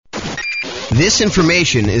This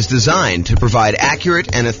information is designed to provide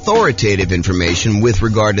accurate and authoritative information with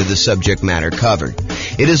regard to the subject matter covered.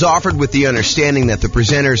 It is offered with the understanding that the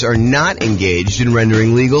presenters are not engaged in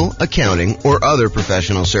rendering legal, accounting, or other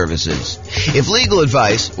professional services. If legal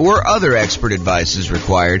advice or other expert advice is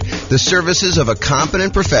required, the services of a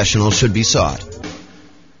competent professional should be sought.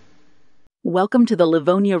 Welcome to the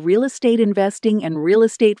Livonia Real Estate Investing and Real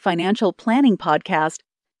Estate Financial Planning Podcast.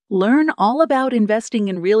 Learn all about investing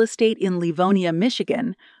in real estate in Livonia,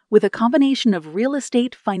 Michigan, with a combination of real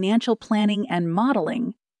estate financial planning and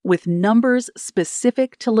modeling with numbers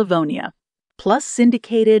specific to Livonia, plus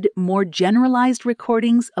syndicated, more generalized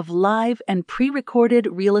recordings of live and pre-recorded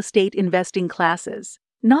real estate investing classes,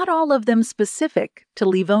 not all of them specific to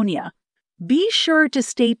Livonia. Be sure to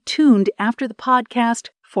stay tuned after the podcast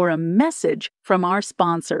for a message from our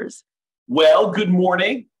sponsors. Well, good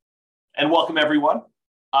morning and welcome everyone.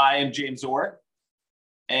 I am James Orr,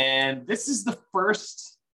 and this is the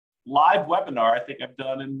first live webinar I think I've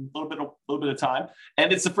done in a little bit of time,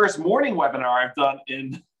 and it's the first morning webinar I've done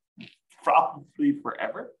in probably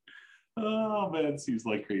forever. Oh man, it seems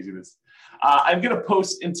like craziness. I'm going to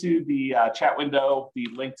post into the chat window the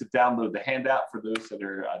link to download the handout for those that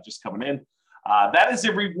are just coming in. That is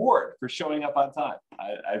a reward for showing up on time.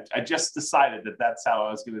 I just decided that that's how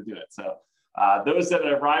I was going to do it. So those that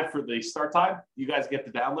arrived for the start time, you guys get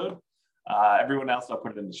to download. Everyone else, I'll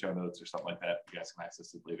put it in the show notes or something like that. You guys can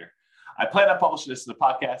access it later. I plan on publishing this in the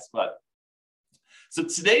podcast, so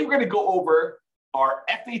today we're going to go over our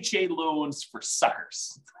FHA loans for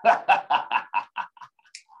suckers.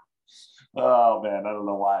 Oh man, I don't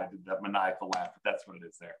know why I did that maniacal laugh, but that's what it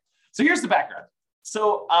is there. So here's the background.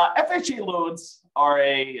 So FHA loans are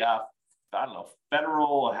a,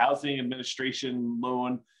 Federal Housing Administration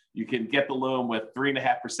loan. You can get the loan with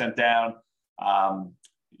 3.5% down,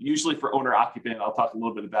 usually for owner occupant. I'll talk a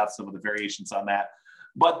little bit about some of the variations on that,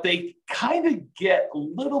 but they kind of get a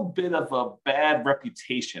little bit of a bad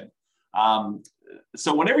reputation.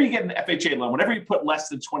 So whenever you get an FHA loan, whenever you put less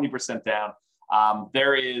than 20% down,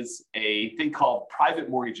 there is a thing called private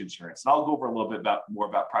mortgage insurance. And I'll go over a little bit more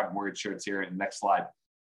about private mortgage insurance here in the next slide.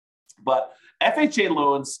 But FHA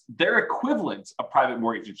loans, their equivalent of private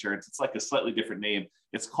mortgage insurance, it's like a slightly different name.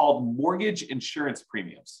 It's called mortgage insurance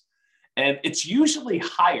premiums. And it's usually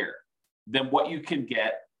higher than what you can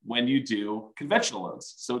get when you do conventional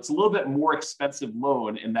loans. So it's a little bit more expensive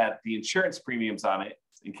loan in that the insurance premiums on it,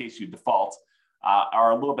 in case you default,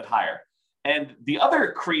 are a little bit higher. And the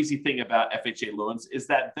other crazy thing about FHA loans is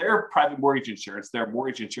that their private mortgage insurance, their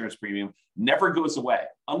mortgage insurance premium never goes away.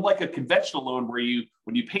 Unlike a conventional loan where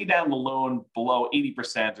when you pay down the loan below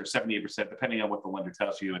 80% or 78%, depending on what the lender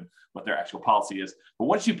tells you and what their actual policy is. But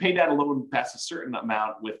once you pay down a loan past a certain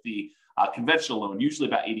amount with the conventional loan, usually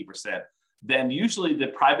about 80%, then usually the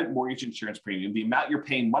private mortgage insurance premium, the amount you're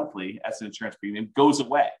paying monthly as an insurance premium, goes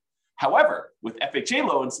away. However, with FHA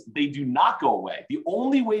loans, they do not go away. The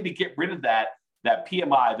only way to get rid of that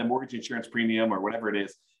PMI, the mortgage insurance premium or whatever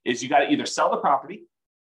it is you got to either sell the property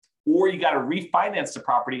or you got to refinance the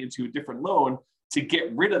property into a different loan to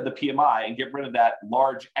get rid of the PMI and get rid of that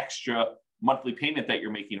large extra monthly payment that you're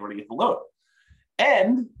making in order to get the loan.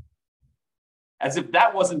 And as if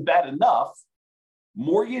that wasn't bad enough,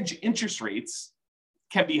 mortgage interest rates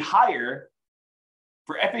can be higher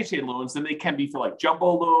for FHA loans than they can be for like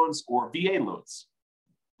jumbo loans or VA loans,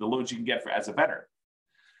 the loans you can get as a veteran.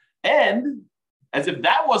 And as if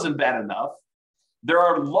that wasn't bad enough, there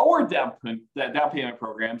are lower down payment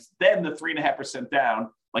programs than the 3.5% down.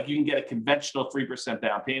 Like you can get a conventional 3%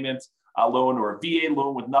 down payment loan or a VA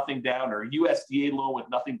loan with nothing down or a USDA loan with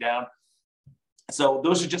nothing down. So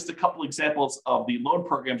those are just a couple examples of the loan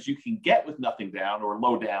programs you can get with nothing down or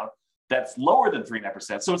low down that's lower than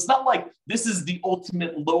 3.5%. So it's not like this is the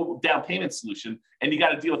ultimate low down payment solution and you got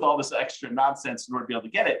to deal with all this extra nonsense in order to be able to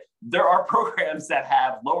get it. There are programs that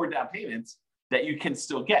have lower down payments that you can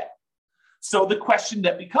still get. So the question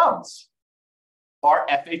that becomes, are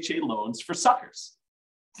FHA loans for suckers?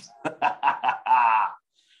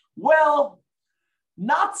 Well,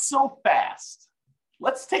 not so fast.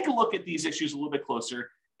 Let's take a look at these issues a little bit closer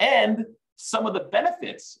and some of the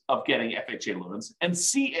benefits of getting FHA loans and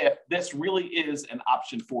see if this really is an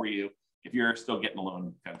option for you if you're still getting a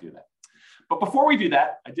loan, kind of do that. But before we do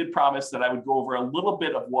that, I did promise that I would go over a little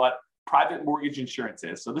bit of what private mortgage insurance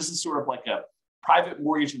is. So this is sort of like a private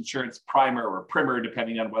mortgage insurance primer or primer,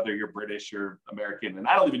 depending on whether you're British or American. And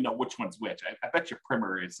I don't even know which one's which. I bet your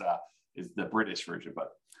primer is the British version,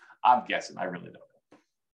 but I'm guessing. I really don't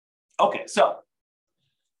know. Okay, so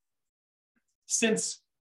since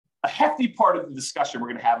a hefty part of the discussion we're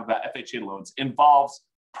going to have about FHA loans involves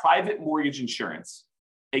private mortgage insurance,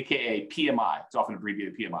 AKA PMI. It's often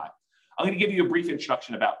abbreviated PMI. I'm going to give you a brief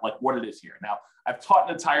introduction about like what it is here. Now, I've taught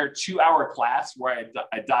an entire 2-hour class where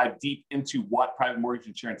I dive deep into what private mortgage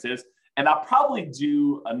insurance is. And I'll probably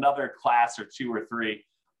do another class or 2 or 3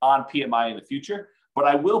 on PMI in the future. But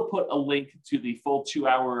I will put a link to the full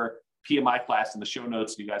 2-hour PMI class in the show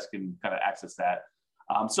notes so you guys can kind of access that.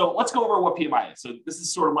 So let's go over what PMI is. So this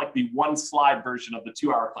is sort of like the 1-slide version of the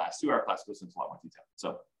 2-hour class. 2-hour class goes into a lot more detail.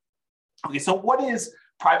 So what is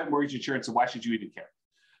private mortgage insurance and why should you even care?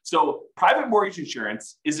 So private mortgage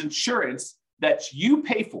insurance is insurance that you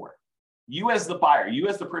pay for, you as the buyer, you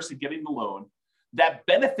as the person getting the loan, that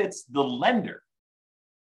benefits the lender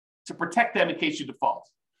to protect them in case you default.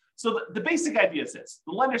 So the basic idea is this.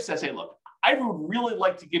 The lender says, hey, look, I would really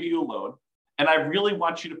like to give you a loan, and I really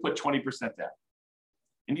want you to put 20% down.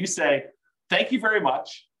 And you say, thank you very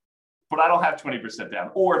much, but I don't have 20%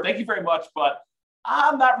 down. Or thank you very much, but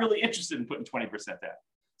I'm not really interested in putting 20% down.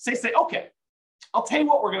 So they say, okay, I'll tell you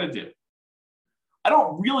what we're going to do. I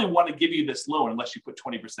don't really want to give you this loan unless you put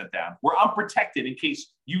 20% down, where I'm protected in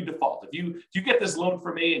case you default. If you get this loan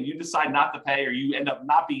from me and you decide not to pay, or you end up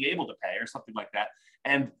not being able to pay or something like that,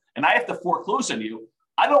 and I have to foreclose on you,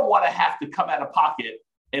 I don't want to have to come out of pocket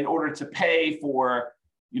in order to pay for,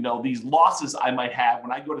 these losses I might have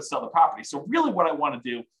when I go to sell the property. So really what I want to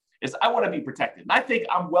do is I want to be protected. And I think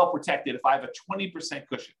I'm well protected if I have a 20%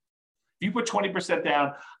 cushion. If you put 20%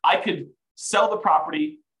 down, I could sell the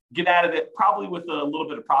property, get out of it probably with a little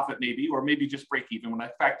bit of profit maybe, or maybe just break even when I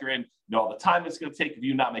factor in all the time it's going to take of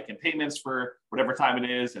you not making payments for whatever time it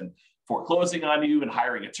is, and foreclosing on you and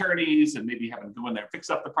hiring attorneys and maybe having to go in there and fix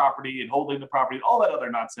up the property and holding the property and all that other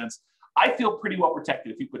nonsense. I feel pretty well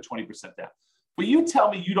protected if you put 20% down. But you tell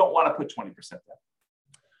me you don't want to put 20% down.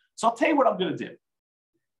 So I'll tell you what I'm going to do.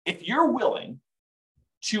 If you're willing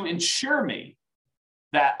to insure me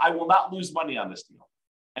that I will not lose money on this deal,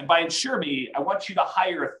 and by insure me, I want you to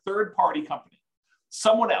hire a third-party company,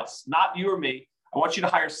 someone else, not you or me. I want you to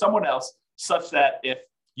hire someone else such that if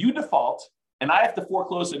you default and I have to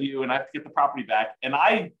foreclose on you and I have to get the property back, and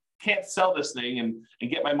I can't sell this thing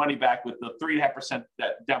and get my money back with the 3.5%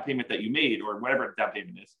 that down payment that you made, or whatever the down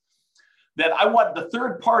payment is, then I want the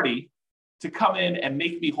third party to come in and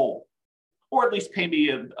make me whole, or at least pay me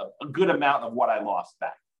a good amount of what I lost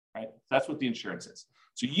back, right? That's what the insurance is.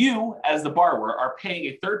 So you, as the borrower, are paying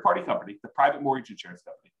a third-party company, the private mortgage insurance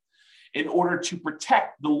company, in order to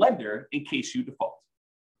protect the lender in case you default.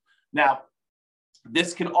 Now,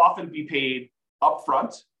 this can often be paid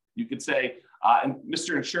upfront. You could say,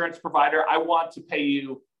 Mr. Insurance Provider, I want to pay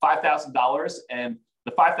you $5,000, and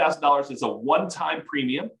the $5,000 is a one-time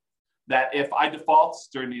premium that if I default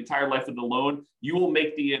during the entire life of the loan, you will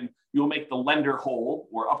make the lender whole,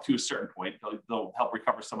 or up to a certain point. They'll help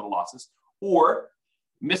recover some of the losses. Or,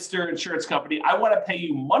 Mr. Insurance Company, I want to pay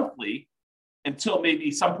you monthly until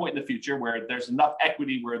maybe some point in the future where there's enough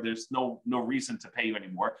equity where there's no reason to pay you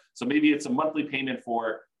anymore. So maybe it's a monthly payment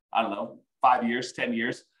for, 5 years, 10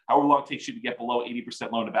 years, however long it takes you to get below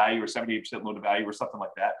 80% loan to value or 78% loan to value or something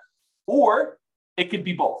like that. Or it could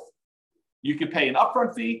be both. You could pay an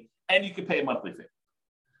upfront fee and you could pay a monthly fee.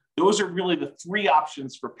 Those are really the 3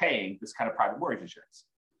 options for paying this kind of private mortgage insurance.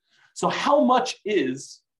 So how much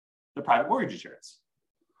is the private mortgage insurance?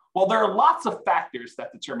 Well, there are lots of factors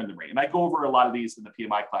that determine the rate. And I go over a lot of these in the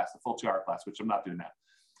PMI class, the full 2-hour class, which I'm not doing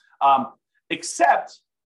now. Except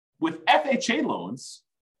with FHA loans,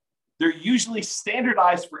 they're usually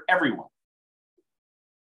standardized for everyone.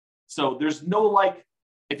 So there's no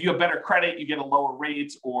if you have better credit, you get a lower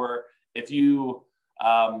rate, or if you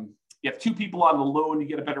have 2 people on the loan, you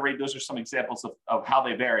get a better rate. Those are some examples of how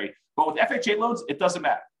they vary. But with FHA loans, it doesn't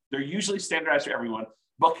matter. They're usually standardized for everyone,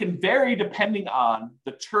 but can vary depending on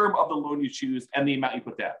the term of the loan you choose and the amount you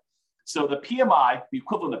put down. So the PMI, the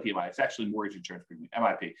equivalent of PMI, it's actually mortgage insurance premium,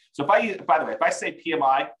 MIP. So if I say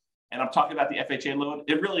PMI and I'm talking about the FHA loan,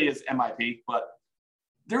 it really is MIP, but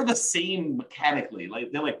they're the same mechanically.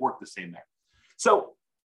 They work the same there. So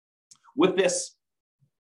with this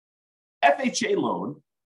FHA loan,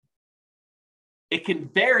 it can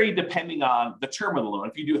vary depending on the term of the loan.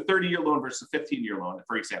 If you do a 30-year loan versus a 15-year loan,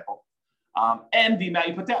 for example, and the amount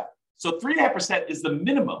you put down. So 3.5% is the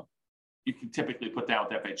minimum you can typically put down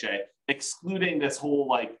with FHA, excluding this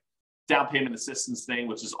whole down payment assistance thing,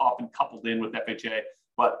 which is often coupled in with FHA.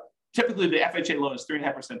 But typically the FHA loan is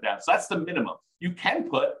 3.5% down. So that's the minimum. You can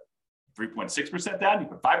put 3.6% down, you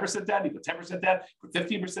put 5% down, you put 10% down, you put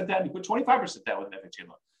 15% down, you put 25% down with an FHA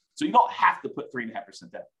loan. So you don't have to put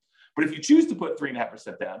 3.5% down. But if you choose to put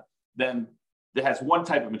 3.5% down, then it has one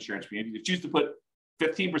type of insurance premium. If you choose to put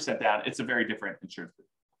 15% down, it's a very different insurance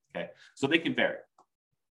premium. Okay, so they can vary.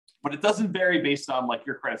 but it doesn't vary based on like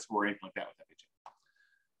your credit score or anything like that with FHA.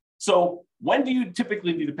 So when do you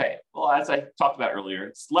typically need to pay it? Well, as I talked about earlier,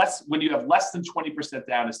 it's less when you have less than 20%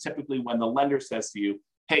 down is typically when the lender says to you,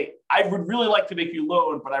 hey, I would really like to make you a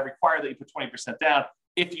loan, but I require that you put 20% down.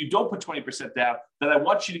 If you don't put 20% down, then I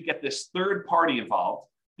want you to get this third party involved,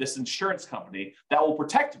 this insurance company that will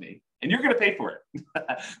protect me, and you're going to pay for it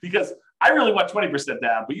because I really want 20%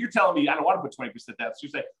 down, but you're telling me I don't want to put 20% down. So you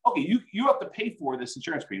say, okay, you have to pay for this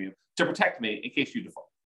insurance premium to protect me in case you default.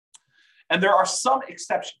 And there are some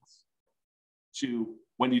exceptions to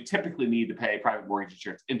when you typically need to pay private mortgage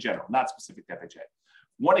insurance in general, not specific to FHA.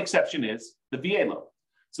 One exception is the VA loan.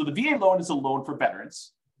 So the VA loan is a loan for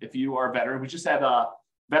veterans. If you are a veteran, we just had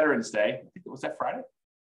Veterans Day. I think it was that Friday.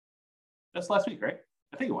 That's last week, right?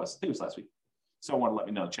 I think it was last week. Someone let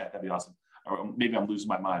me know in the chat. That'd be awesome. Or maybe I'm losing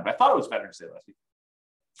my mind, but I thought it was Veterans Day last week.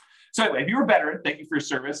 So anyway, if you're a veteran, thank you for your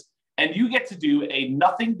service. And you get to do a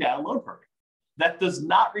nothing down loan program that does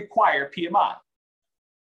not require PMI.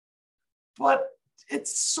 But it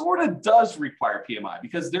sort of does require PMI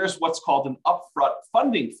because there's what's called an upfront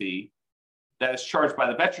funding fee that is charged by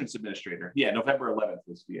the Veterans Administrator. Yeah, November 11th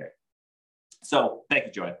was VA. So thank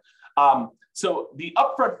you, Joanne. So the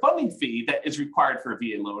upfront funding fee that is required for a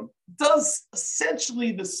VA loan does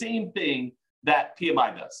essentially the same thing that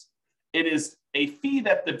PMI does. It is a fee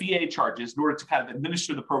that the VA charges in order to kind of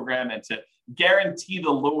administer the program and to guarantee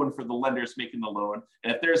the loan for the lenders making the loan.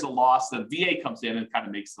 And if there's a loss, then VA comes in and kind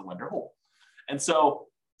of makes the lender whole. And so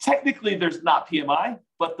technically there's not PMI,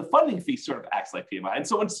 but the funding fee sort of acts like PMI. And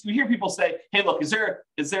so when you hear people say, hey, look, is there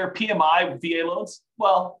PMI with VA loans?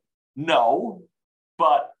 Well, no,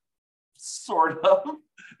 but sort of,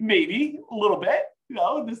 maybe a little bit,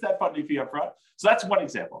 there's that funding fee up front. So that's one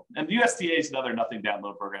example. And the USDA is another nothing down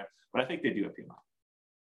loan program, but I think they do have PMI.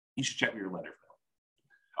 You should check with your lender for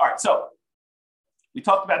that. All right, so we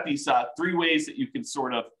talked about these three ways that you can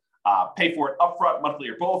sort of pay for it upfront, monthly,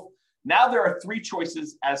 or both. Now there are three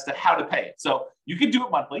choices as to how to pay it. So you can do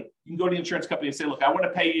it monthly. You can go to the insurance company and say, look, I want to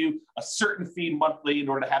pay you a certain fee monthly in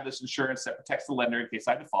order to have this insurance that protects the lender in case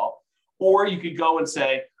I default. Or you could go and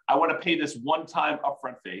say, I want to pay this one-time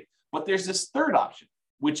upfront fee. But there's this third option,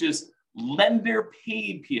 which is lender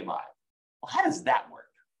paid PMI. Well, how does that work?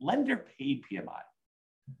 Lender paid PMI.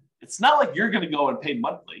 It's not like you're going to go and pay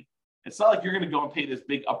monthly. It's not like you're going to go and pay this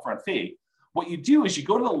big upfront fee. What you do is you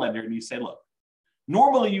go to the lender and you say, look,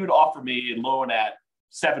 normally you would offer me a loan at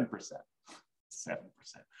 7%. 7%.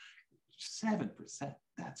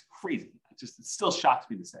 That's crazy. It still shocks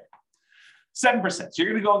me to say. 7%. So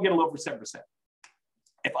you're going to go and get a loan for 7%.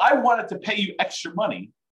 If I wanted to pay you extra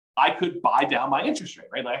money, I could buy down my interest rate,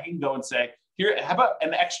 right? Like I can go and say, here, how about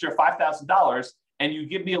an extra $5,000 and you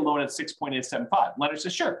give me a loan at 6.875? Lender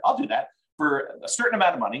says, sure, I'll do that for a certain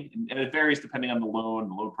amount of money. And it varies depending on the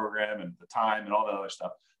loan program and the time and all that other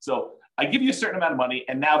stuff. So I give you a certain amount of money.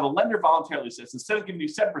 And now the lender voluntarily says, instead of giving you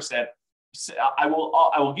 7%, I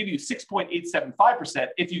will give you 6.875%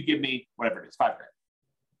 if you give me whatever it is, $5,000.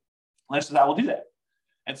 Lender says, I will do that.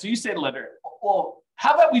 And so you say to the lender, well,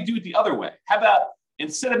 how about we do it the other way? How about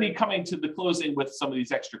instead of me coming to the closing with some of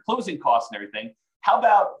these extra closing costs and everything, how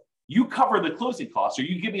about you cover the closing costs or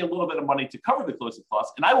you give me a little bit of money to cover the closing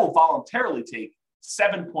costs and I will voluntarily take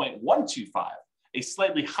 7.125, a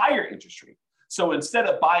slightly higher interest rate. So instead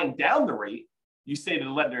of buying down the rate, you say to the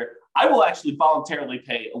lender, I will actually voluntarily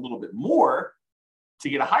pay a little bit more to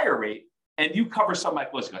get a higher rate and you cover some of my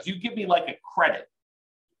closing costs. You give me like a credit.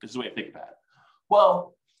 This is the way I think about it.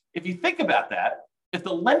 Well, if you think about that, if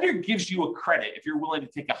the lender gives you a credit, if you're willing to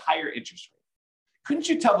take a higher interest rate, couldn't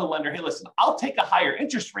you tell the lender, hey, listen, I'll take a higher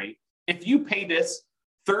interest rate if you pay this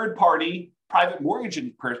third-party private mortgage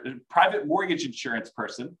insurance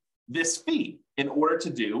person this fee in order to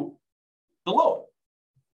do the loan?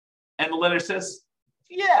 And the lender says,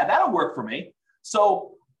 yeah, that'll work for me.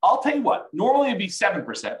 So I'll tell you what, normally it'd be 7%,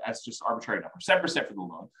 that's just arbitrary number, 7% for the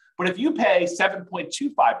loan. But if you pay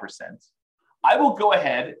 7.25%, I will go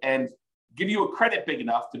ahead and give you a credit big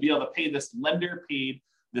enough to be able to pay this lender paid,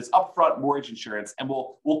 this upfront mortgage insurance, and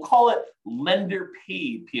we'll call it lender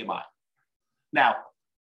paid PMI. Now,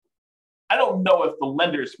 I don't know if the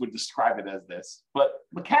lenders would describe it as this, but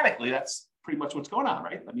mechanically, that's pretty much what's going on,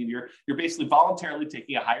 right? I mean, you're basically voluntarily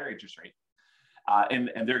taking a higher interest rate, and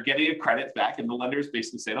they're getting a credit back, and the lenders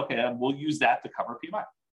basically saying, okay, we'll use that to cover PMI.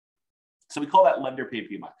 So we call that lender paid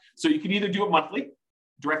PMI. So you can either do it monthly,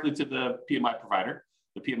 directly to the PMI provider,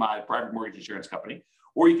 the PMI private mortgage insurance company,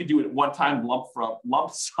 or you could do it at one-time lump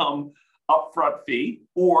sum upfront fee,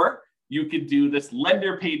 or you could do this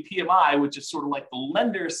lender paid PMI, which is sort of like the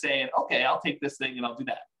lender saying, okay, I'll take this thing and I'll do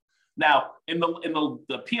that. Now, in the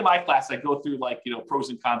PMI class, I go through like, pros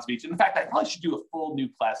and cons of each. And in fact, I probably should do a full new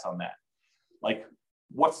class on that. Like,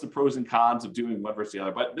 what's the pros and cons of doing one versus the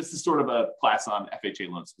other? But this is sort of a class on FHA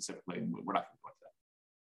loans specifically, and we're not going to go into that.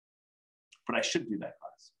 But I should do that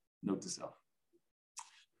class. Note to self.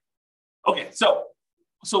 Okay, so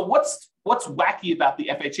what's wacky about the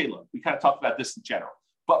FHA loan? We kind of talked about this in general.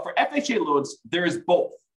 But for FHA loans, there is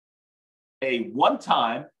both a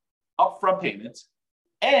one-time upfront payment,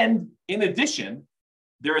 and in addition,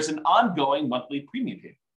 there is an ongoing monthly premium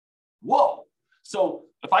payment. Whoa. So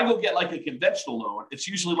if I go get like a conventional loan, it's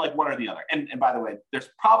usually like one or the other. And by the way, there's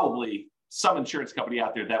probably some insurance company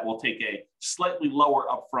out there that will take a slightly lower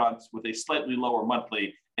upfront with a slightly lower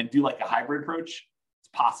monthly and do like a hybrid approach. It's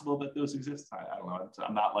possible that those exist. I don't know.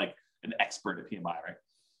 I'm not like an expert at PMI, right?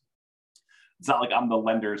 It's not like I'm the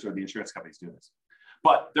lenders or the insurance companies doing this.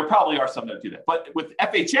 But there probably are some that do that. But with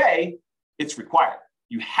FHA, it's required.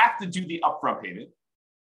 You have to do the upfront payment,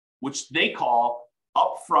 which they call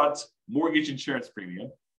upfront mortgage insurance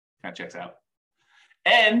premium. Kind of checks out.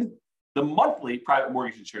 And the monthly private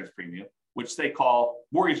mortgage insurance premium, which they call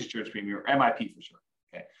mortgage insurance premium, or MIP for short.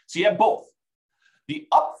 Okay. So you have both. The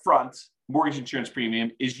upfront mortgage insurance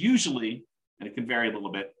premium is usually, and it can vary a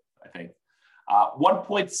little bit, I think,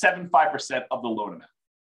 1.75% of the loan amount.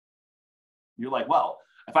 You're like, well,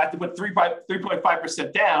 if I have to put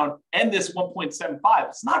 3.5% down and this 1.75,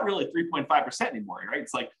 it's not really 3.5% anymore, right?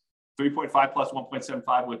 It's like 3.5 plus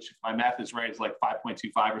 1.75, which if my math is right, is like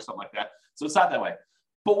 5.25 or something like that. So it's not that way.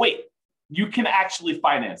 But wait, you can actually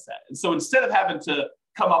finance that. And so instead of having to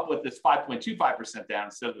come up with this 5.25% down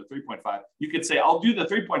instead of the 3.5, you could say, I'll do the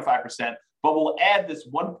 3.5%, but we'll add this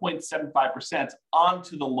 1.75%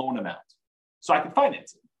 onto the loan amount so I can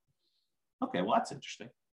finance it. Okay, well, that's interesting.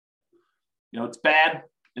 It's bad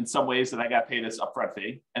in some ways that I got paid this upfront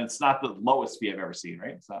fee, and it's not the lowest fee I've ever seen,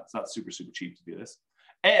 right? It's not super, super cheap to do this.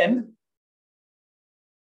 And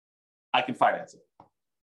I can finance it.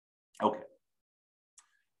 Okay.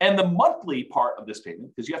 And the monthly part of this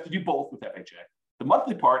payment, because you have to do both with FHA, the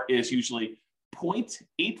monthly part is usually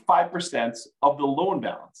 0.85% of the loan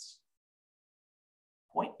balance.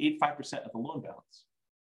 0.85% of the loan balance.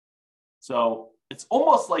 So it's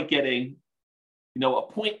almost like getting, a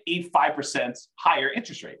 0.85% higher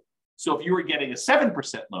interest rate. So if you were getting a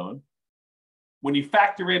 7% loan, when you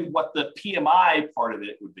factor in what the PMI part of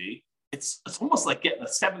it would be, it's almost like getting a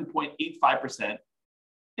 7.85%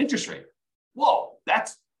 interest rate. Whoa,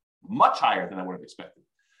 that's much higher than I would have expected.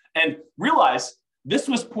 And realize this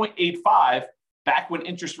was 0.85 back when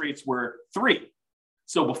interest rates were 3.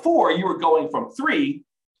 So before you were going from 3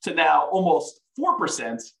 to now almost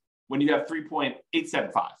 4% when you have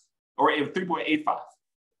 3.875 or 3.85,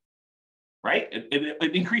 right?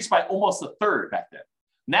 It increased by almost a third back then.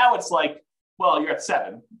 Now it's like, well, you're at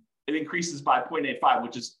 7. It increases by 0.85,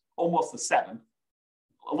 which is almost a 7.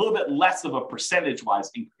 A little bit less of a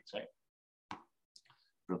percentage-wise increase, right?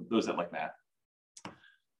 For those that like math.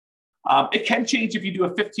 It can change if you do a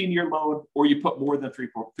 15-year loan or you put more than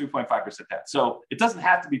 3.5% down. So it doesn't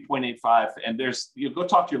have to be 0.85. And there's, go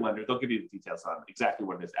talk to your lender. They'll give you the details on exactly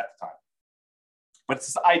what it is at the time. But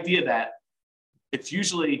it's this idea that it's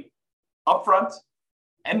usually upfront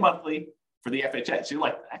and monthly for the FHA. So you're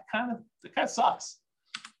like, that kind of sucks.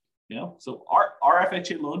 So our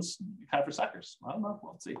FHA loans kind of for suckers. I don't know.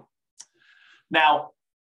 We'll see. Now,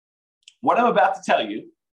 what I'm about to tell you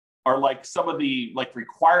are like some of the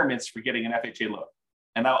requirements for getting an FHA loan.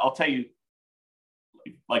 And I'll tell you,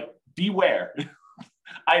 beware.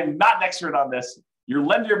 I'm not an expert on this. Your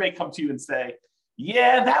lender may come to you and say,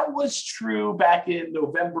 yeah, that was true back in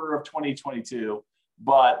November of 2022,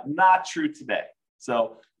 but not true today.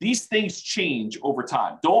 So these things change over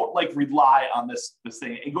time. Don't rely on this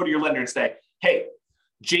thing and go to your lender and say, hey,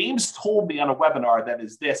 James told me on a webinar that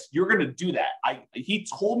is this. You're going to do that. He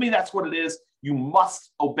told me that's what it is. You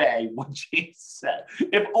must obey what James said.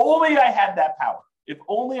 If only I had that power. If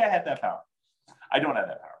only I had that power. I don't have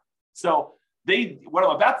that power. So what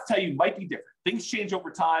I'm about to tell you might be different. Things change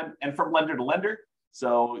over time and from lender to lender.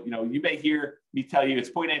 So, you may hear me tell you it's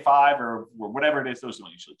 0.85 or whatever it is. Those don't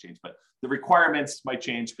usually change, but the requirements might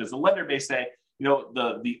change because the lender may say,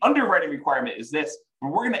 the underwriting requirement is this,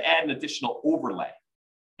 but we're going to add an additional overlay,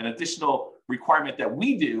 an additional requirement that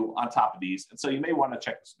we do on top of these. And so you may want to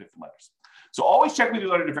check this with different lenders. So always check with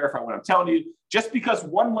your lender to verify what I'm telling you. Just because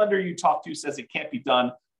one lender you talk to says it can't be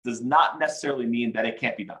done does not necessarily mean that it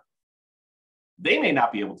can't be done. They may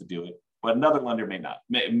not be able to do it, but another lender may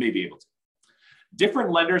be able to.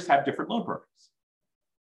 Different lenders have different loan programs.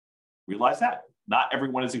 Realize that. Not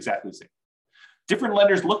everyone is exactly the same. Different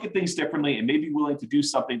lenders look at things differently and may be willing to do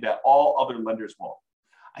something that all other lenders won't.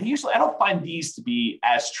 I don't find these to be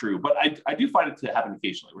as true, but I do find it to happen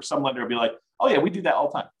occasionally where some lender will be like, oh yeah, we do that all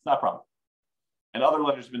the time. It's not a problem. And other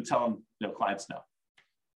lenders have been telling clients no.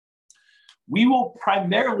 We will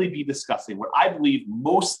primarily be discussing what I believe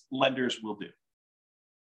most lenders will do.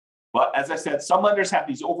 But as I said, some lenders have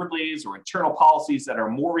these overlays or internal policies that are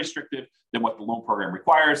more restrictive than what the loan program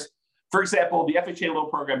requires. For example, the FHA loan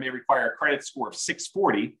program may require a credit score of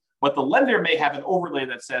 640, but the lender may have an overlay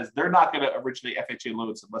that says they're not going to originate FHA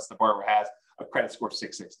loans unless the borrower has a credit score of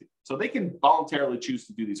 660. So they can voluntarily choose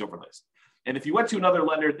to do these overlays. And if you went to another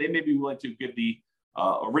lender, they may be willing to give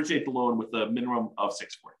originate the loan with a minimum of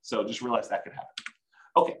 640. So just realize that could happen.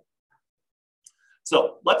 Okay.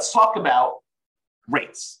 So let's talk about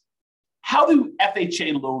rates. How do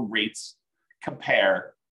FHA loan rates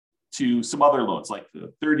compare to some other loans, like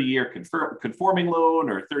the 30-year conforming loan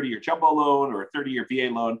or 30-year jumbo loan or 30-year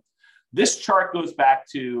VA loan? This chart goes back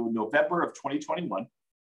to November of 2021.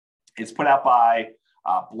 It's put out by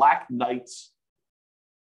Black Knight.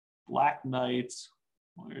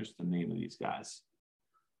 Where's the name of these guys?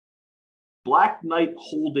 Black Knight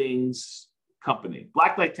Holdings Company,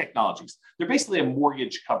 Black Knight Technologies. They're basically a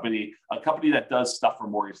mortgage company, a company that does stuff for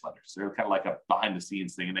mortgage lenders. They're kind of like a behind the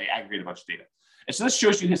scenes thing, and they aggregate a bunch of data. And so this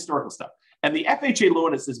shows you historical stuff. And the FHA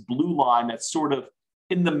loan is this blue line that's sort of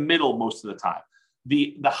in the middle most of the time.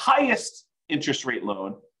 The highest interest rate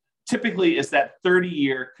loan typically is that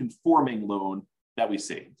 30-year conforming loan that we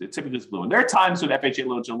see. It typically is blue. And there are times when FHA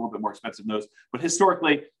loans are a little bit more expensive than those, but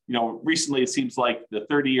historically, recently it seems like the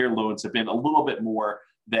 30-year loans have been a little bit more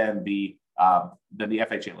than the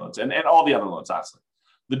FHA loans and all the other loans, honestly.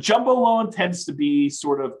 The jumbo loan tends to be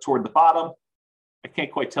sort of toward the bottom. I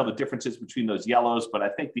can't quite tell the differences between those yellows, but I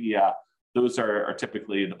think those are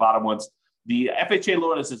typically the bottom ones. The FHA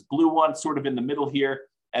loan is this blue one, sort of in the middle here.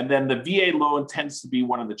 And then the VA loan tends to be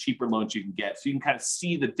one of the cheaper loans you can get. So you can kind of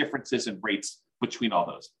see the differences in rates between all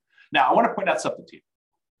those. Now, I want to point out something to you.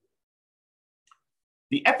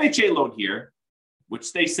 The FHA loan here,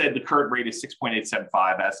 which they said the current rate is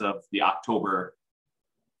 6.875 as of the October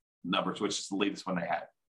numbers, which is the latest one they had.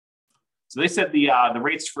 So they said the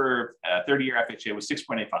rates for 30-year FHA was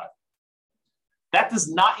 6.85. That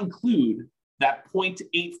does not include that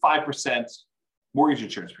 0.85% mortgage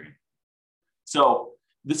insurance premium. So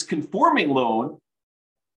this conforming loan,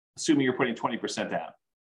 assuming you're putting 20% down,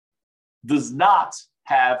 does not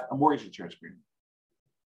have a mortgage insurance premium.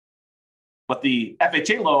 But the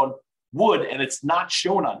FHA loan would, and it's not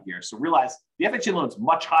shown on here. So realize the FHA loan is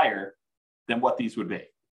much higher than what these would be.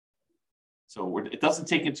 So it doesn't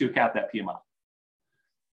take into account that PMI.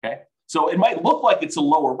 Okay. So it might look like it's a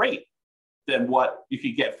lower rate than what you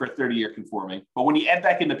could get for a 30-year conforming, but when you add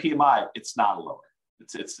back in the PMI, it's not a lower.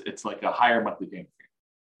 It's like a higher monthly payment.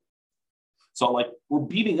 So like we're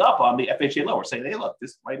beating up on the FHA loan. We're saying, hey, look,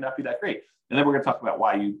 this might not be that great. And then we're going to talk about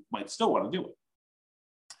why you might still want to do it.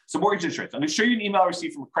 So mortgage insurance. I'm going to show you an email I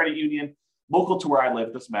received from a credit union local to where I live.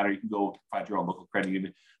 It doesn't matter. You can go find your own local credit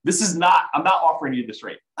union. I'm not offering you this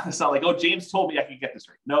rate. It's not like, oh, James told me I could get this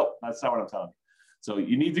rate. No, that's not what I'm telling you. So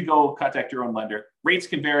you need to go contact your own lender. Rates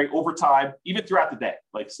can vary over time, even throughout the day.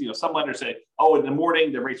 Like, some lenders say, oh, in the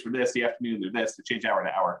morning, the rates were this, the afternoon, they're this, they change hour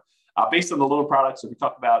to hour. Based on the loan products, so if we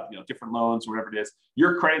talk about different loans or whatever it is,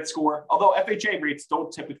 your credit score, although FHA rates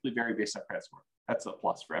don't typically vary based on credit score. That's a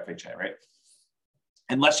plus for FHA, right?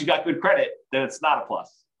 Unless you got good credit, then it's not a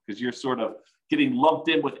plus because you're sort of getting lumped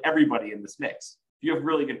in with everybody in this mix. If you have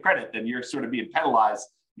really good credit, then you're sort of being penalized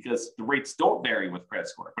because the rates don't vary with credit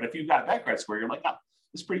score. But if you've got a bad credit score, you're like, oh,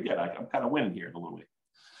 this is pretty good. I'm kind of winning here in a little way.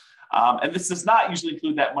 And this does not usually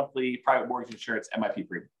include that monthly private mortgage insurance MIP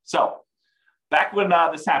premium. So back when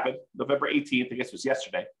this happened, November 18th, I guess it was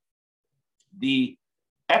yesterday, the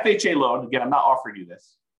FHA loan, again, I'm not offering you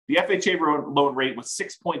this, the FHA loan rate was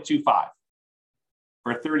 6.25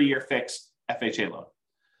 for a 30-year fixed FHA loan.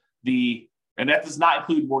 And that does not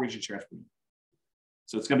include mortgage insurance premium.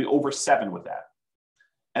 So it's going to be over 7 with that.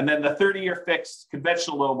 And then the 30-year fixed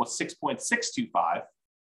conventional loan was 6.625,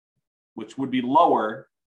 which would be lower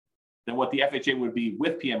than what the FHA would be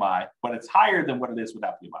with PMI, but it's higher than what it is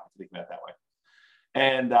without PMI, think about it that way.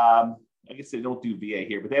 And I guess they don't do VA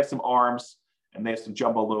here, but they have some ARMs and they have some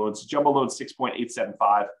jumbo loans. Jumbo loan is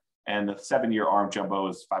 6.875, and the 7-year ARM jumbo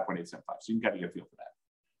is 5.875. So you can kind of get a feel for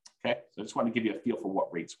that. Okay, so I just want to give you a feel for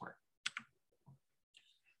what rates were.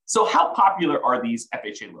 So how popular are these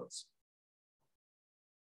FHA loans?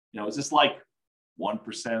 Is this like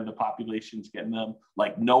 1% of the population's getting them?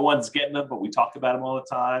 Like no one's getting them, but we talk about them all the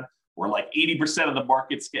time? Or like 80% of the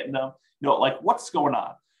market's getting them? Like what's going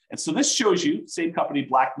on? And so this shows you, same company,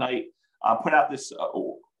 Black Knight, put out this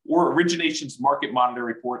or Originations Market Monitor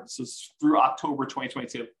report. This is through October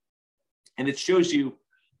 2022. And it shows you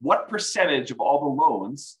what percentage of all the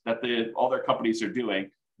loans that all their companies are doing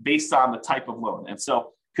based on the type of loan. And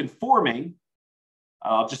so conforming,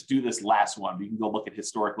 I'll just do this last one. You can go look at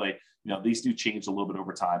historically. These do change a little bit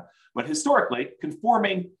over time. But historically,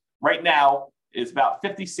 conforming right now is about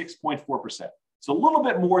 56.4%. So a little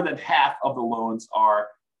bit more than half of the loans are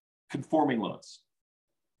conforming loans,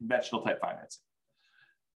 conventional type financing.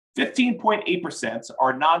 15.8%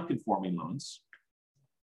 are non-conforming loans.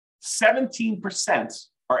 17%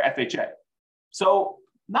 are FHA. So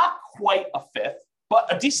not quite a fifth,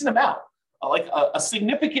 but a decent amount, like a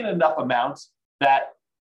significant enough amount that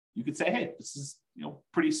you could say, hey, this is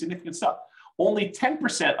pretty significant stuff. Only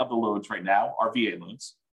 10% of the loans right now are VA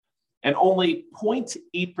loans, and only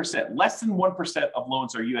 0.8%, less than 1% of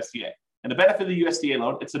loans are USDA. And the benefit of the USDA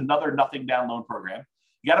loan, it's another nothing down loan program.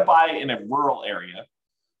 You got to buy in a rural area,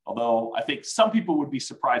 although I think some people would be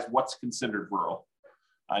surprised what's considered rural.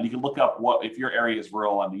 And you can look up if your area is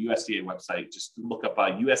rural on the USDA website. Just look up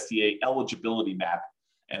a USDA eligibility map,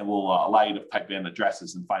 and it will allow you to type in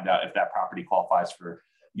addresses and find out if that property qualifies for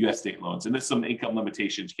USDA loans. And there's some income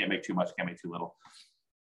limitations. You can't make too much, can't make too little.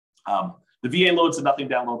 The VA loan's a nothing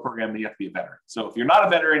down loan program, and you have to be a veteran. So if you're not a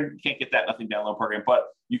veteran, you can't get that nothing down loan program, but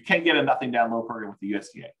you can get a nothing down loan program with the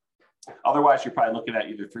USDA. Otherwise, you're probably looking at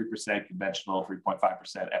either 3% conventional,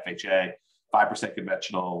 3.5% FHA, 5%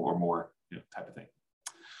 conventional or more, type of thing.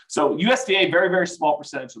 So USDA, very, very small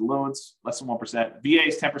percentage of the loans, less than 1%. VA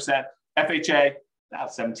is 10%. FHA,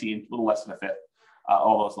 about 17, a little less than a fifth,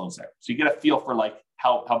 all those loans there. So you get a feel for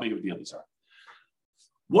how big of a deal these are.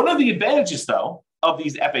 One of the advantages, though, of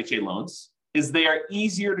these FHA loans is they are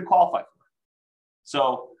easier to qualify for.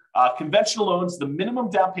 So conventional loans, the minimum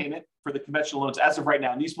down payment for the conventional loans as of right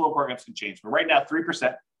now, and these loan programs can change, but right now,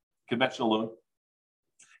 3% conventional loan.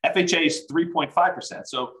 FHA is 3.5%.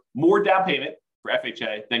 So more down payment for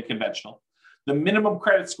FHA than conventional. The minimum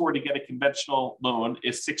credit score to get a conventional loan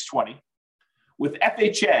is 620. With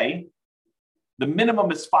FHA, the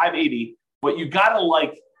minimum is 580, but you got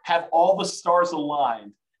to have all the stars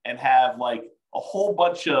aligned and have a whole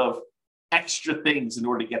bunch of extra things in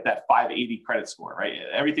order to get that 580 credit score, right?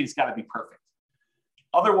 Everything's got to be perfect.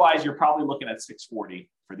 Otherwise, you're probably looking at 640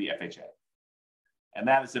 for the FHA. And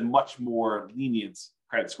that is a much more lenient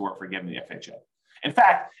credit score for getting the FHA. In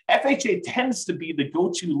fact, FHA tends to be the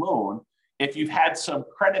go-to loan if you've had some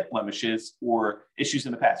credit blemishes or issues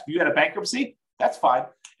in the past. If you had a bankruptcy, that's fine.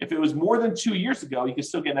 If it was more than 2 years ago, you can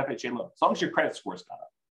still get an FHA loan, as long as your credit score's gone up,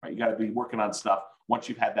 right? You got to be working on stuff once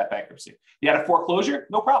you've had that bankruptcy. You had a foreclosure,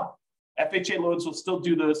 no problem. FHA loans will still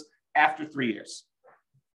do those after 3 years.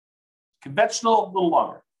 Conventional, a little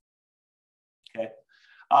longer. Okay.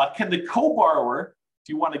 Can the co-borrower, if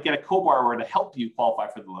you want to get a co-borrower to help you qualify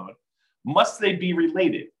for the loan, must they be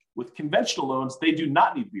related? With conventional loans, they do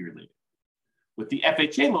not need to be related. With the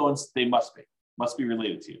FHA loans, they must be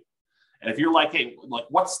related to you. And if you're hey,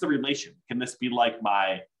 what's the relation? Can this be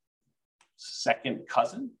my second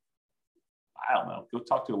cousin? I don't know. Go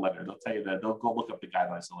talk to a lender. They'll tell you that. They'll go look up the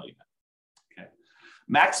guidelines and let you know. Okay.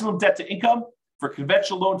 Maximum debt to income for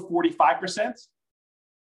conventional loan, 45%.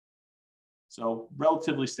 So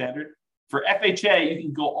relatively standard. For FHA, you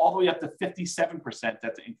can go all the way up to 57%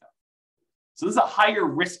 debt to income. So this is a higher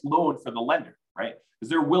risk loan for the lender, right? Because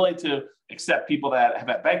they're willing to accept people that have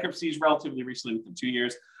had bankruptcies relatively recently, within 2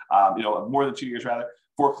 years, more than 2 years rather.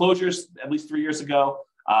 Foreclosures, at least 3 years ago,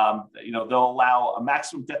 they'll allow a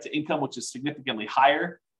maximum debt to income, which is significantly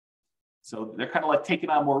higher. So they're kind of taking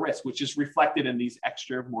on more risk, which is reflected in these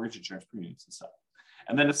extra mortgage insurance premiums and stuff.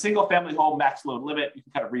 And then a single family home max loan limit, you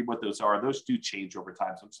can kind of read what those are. Those do change over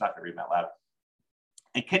time, so I'm just not going to read them out loud.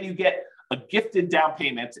 And can you get a gifted down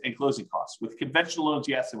payment and closing costs? With conventional loans,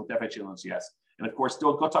 yes, and with FHA loans, yes. And of course,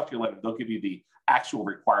 go talk to your lender. They'll give you the actual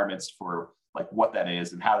requirements for what that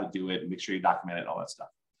is and how to do it, and make sure you document it and all that stuff.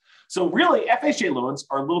 So really, FHA loans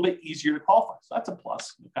are a little bit easier to qualify. So that's a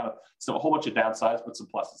plus. So a whole bunch of downsides, but some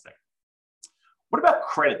pluses there. What about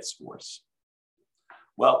credit scores?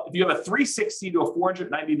 Well, if you have a 360 to a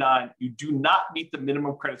 499, you do not meet the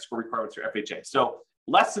minimum credit score requirements for FHA. So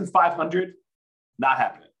less than 500, not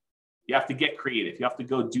happening. You have to get creative. You have to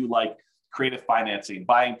go do creative financing,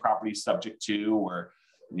 buying properties subject to, or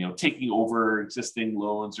taking over existing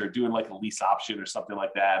loans, or doing a lease option or something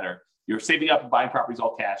like that, or you're saving up and buying properties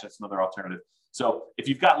all cash. That's another alternative. So if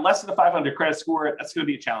you've got less than a 500 credit score, that's going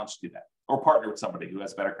to be a challenge to do that, or partner with somebody who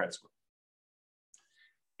has a better credit score.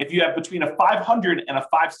 If you have between a 500 and a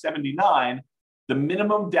 579, the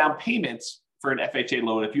minimum down payments for an FHA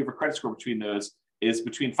loan, if you have a credit score between those, is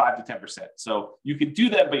between 5 to 10%. So you can do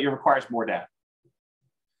that, but it requires more down.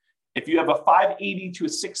 If you have a 580 to a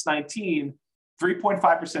 619,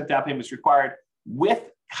 3.5% down payment is required with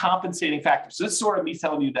compensating factors. So this is sort of me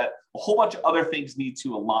telling you that a whole bunch of other things need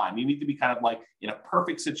to align. You need to be kind of like in a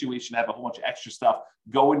perfect situation, have a whole bunch of extra stuff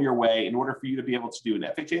going your way in order for you to be able to do an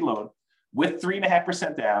FHA loan with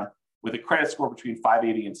 3.5% down with a credit score between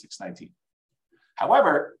 580 and 619.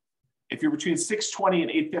 However, if you're between 620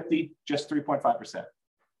 and 850, just 3.5%.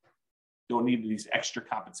 Don't need these extra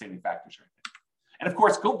compensating factors or anything. And of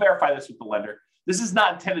course, go verify this with the lender. This is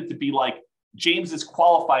not intended to be like James is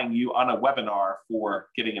qualifying you on a webinar for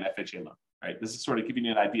getting an FHA loan, right? This is sort of giving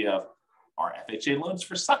you an idea of, are FHA loans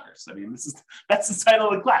for suckers? I mean, that's the title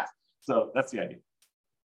of the class. So that's the idea.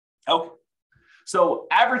 Okay. So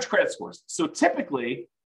average credit scores. So typically,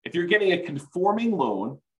 if you're getting a conforming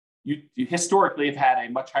loan, you historically have had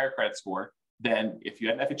a much higher credit score than if you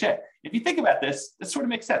had an FHA. If you think about this, this sort of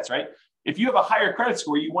makes sense, right? If you have a higher credit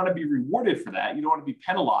score, you want to be rewarded for that. You don't want to be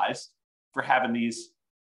penalized for having these,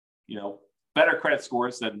 better credit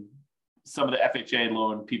scores than some of the FHA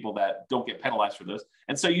loan people that don't get penalized for those.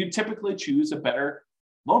 And so you typically choose a better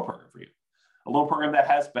loan program for you, a loan program that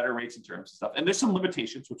has better rates and terms and stuff. And there's some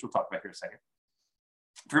limitations, which we'll talk about here in a second.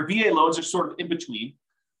 For VA loans, they're sort of in between.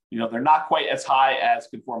 They're not quite as high as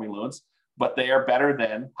conforming loans, but they are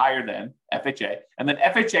higher than FHA. And then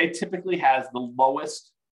FHA typically has the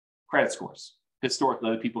lowest credit scores,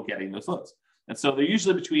 historically, the people getting those loans. And so they're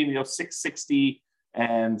usually between 660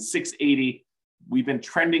 and 680. We've been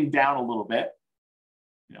trending down a little bit,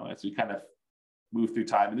 as we kind of move through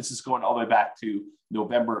time. And this is going all the way back to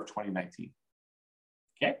November of 2019.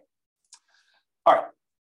 Okay. All right.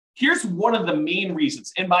 Here's one of the main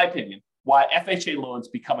reasons, in my opinion, why FHA loans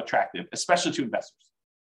become attractive, especially to investors.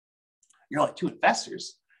 You're like, to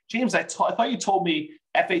investors? James, I thought you told me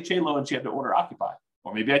FHA loans you have to owner occupy.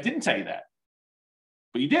 Or maybe I didn't tell you that.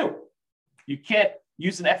 But you do. You can't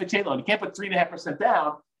use an FHA loan. You can't put 3.5%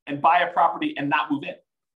 down and buy a property and not move in.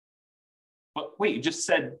 But wait, you just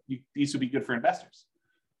said these would be good for investors.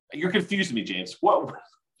 You're confusing me, James. What?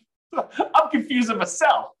 I'm confusing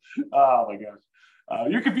myself. Oh my gosh.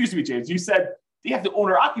 You're confusing me, James. You said they have to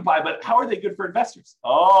owner occupy, but how are they good for investors?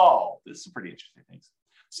 Oh, this is pretty interesting things.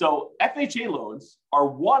 So FHA loans are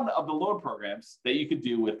one of the loan programs that you could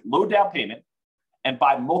do with low down payment and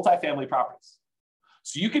buy multifamily properties.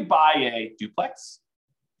 So you could buy a duplex,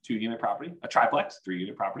 2-unit property, a triplex,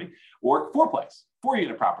 3-unit property, or fourplex,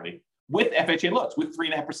 4-unit property with FHA loans with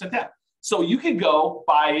 3.5% down. So you can go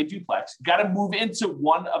buy a duplex, got to move into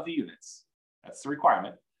one of the units. That's the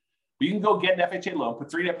requirement. But you can go get an FHA loan, put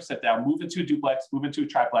 3.5% down, move into a duplex, move into a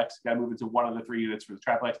triplex, got to move into one of the 3 units for the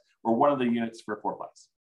triplex or one of the units for a fourplex.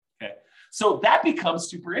 Okay. So that becomes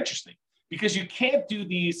super interesting because you can't do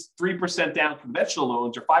these 3% down conventional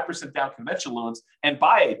loans or 5% down conventional loans and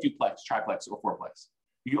buy a duplex, triplex, or fourplex.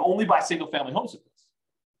 You can only buy single family homes with this.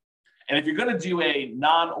 And if you're going to do a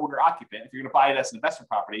non-owner occupant, if you're going to buy it as an investment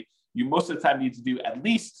property, you most of the time need to do at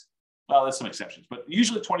least, well, there's some exceptions, but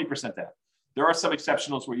usually 20% down. There are some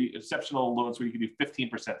exceptional loans where you can do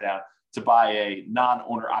 15% down to buy a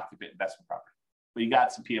non-owner occupant investment property. But you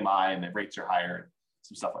got some PMI and the rates are higher and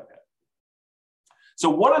some stuff like that. So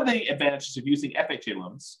one of the advantages of using FHA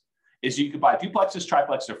loans is you could buy duplexes,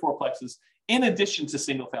 triplexes, or fourplexes in addition to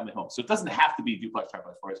single family homes. So it doesn't have to be duplex,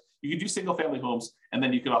 triplex, fourplex. You can do single family homes, and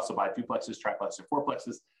then you can also buy duplexes, triplexes, or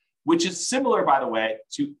fourplexes, which is similar, by the way,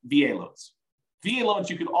 to VA loans. VA loans,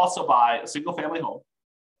 you can also buy a single family home,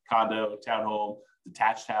 condo, townhome,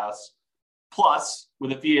 detached house. Plus,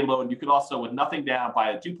 with a VA loan, you could also, with nothing down,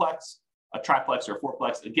 buy a duplex, a triplex, or a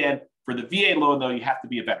fourplex. Again, for the VA loan, though, you have to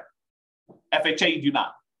be a veteran. FHA, you do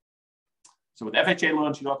not. So with FHA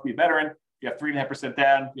loans, you don't have to be a veteran. You have 3.5%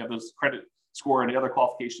 down. You have those credit score and the other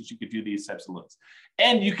qualifications. You could do these types of loans.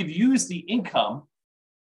 And you could use the income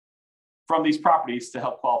from these properties to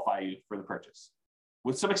help qualify you for the purchase.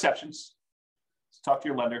 With some exceptions. So talk to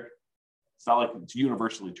your lender. It's not like it's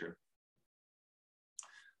universally true.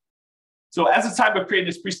 So as of the time of creating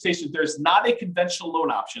this presentation, there's not a conventional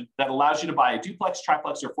loan option that allows you to buy a duplex,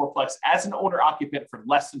 triplex, or fourplex as an owner occupant for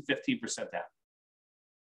less than 15% down.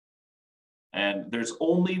 And there's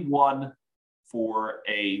only one for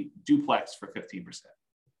a duplex for 15%.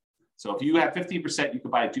 So if you have 15%, you can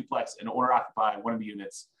buy a duplex and owner occupy one of the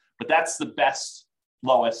units, but that's the best,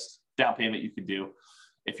 lowest down payment you can do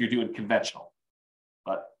if you're doing conventional.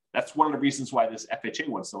 But that's one of the reasons why this FHA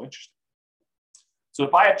one's so interesting. So to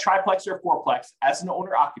buy a triplex or a fourplex as an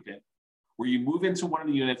owner occupant, where you move into one of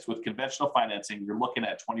the units with conventional financing, you're looking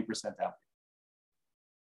at 20% down payment.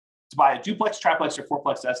 To buy a duplex, triplex, or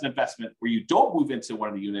fourplex as an investment where you don't move into one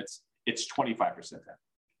of the units, it's 25% down,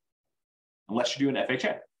 unless you're doing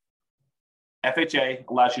FHA. FHA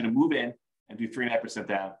allows you to move in and do 3.5%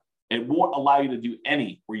 down. It won't allow you to do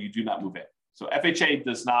any where you do not move in. So FHA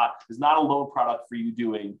is not a loan product for you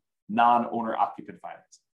doing non-owner occupant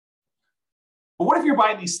financing. But what if you're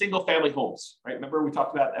buying these single family homes, right? Remember we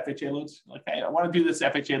talked about FHA loans? Like, hey, I want to do this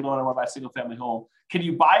FHA loan. I want to buy a single family home. Can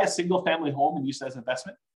you buy a single family home and use it as an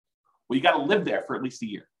investment? Well, you got to live there for at least a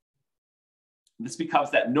year. And this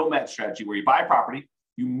becomes that nomad strategy where you buy a property,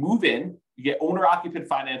 you move in, you get owner occupant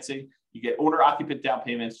financing, you get owner occupant down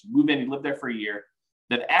payments, you move in, you live there for a year.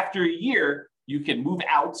 Then after a year, you can move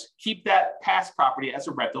out, keep that past property as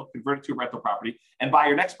a rental, convert it to a rental property, and buy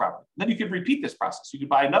your next property. Then you can repeat this process. You could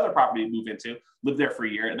buy another property to move into, live there for a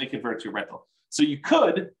year, and then convert it to a rental. So you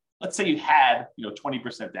could, let's say you had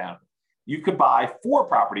 20% down. You could buy 4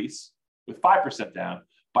 properties with 5% down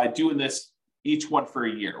by doing this each one for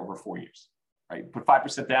a year over 4 years. Right? Put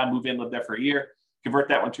 5% down, move in, live there for a year, convert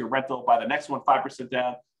that one to a rental, buy the next one 5%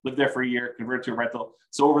 down, live there for a year, convert it to a rental.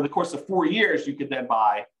 So over the course of 4 years, you could then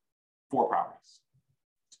buy 4 properties.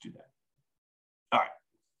 Let's do that. All right.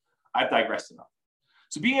 I've digressed enough.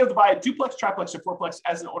 So being able to buy a duplex, triplex, or fourplex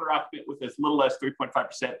as an owner occupant with as little as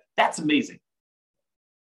 3.5%, that's amazing.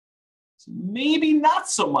 So maybe not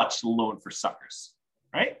so much loan for suckers,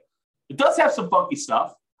 right? It does have some funky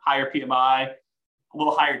stuff, higher PMI, a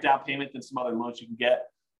little higher down payment than some other loans you can get.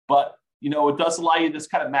 But, it does allow you this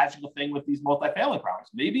kind of magical thing with these multifamily properties.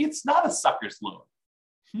 Maybe it's not a sucker's loan.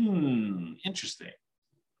 Interesting,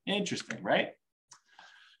 right?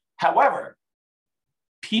 However,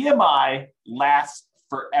 PMI lasts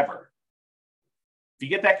forever. If you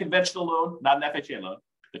get that conventional loan, not an FHA loan,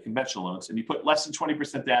 the conventional loans, and you put less than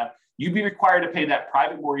 20% down, you'd be required to pay that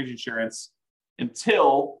private mortgage insurance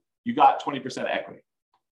until you got 20% equity.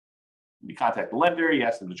 You contact the lender, you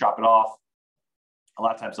ask them to drop it off. A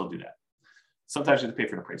lot of times they'll do that. Sometimes you have to pay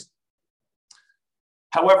for an appraisal.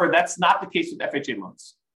 However, that's not the case with FHA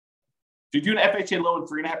loans. If you do an FHA loan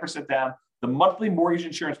 3.5% down, the monthly mortgage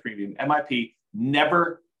insurance premium, MIP,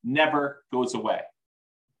 never goes away.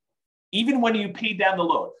 Even when you pay down the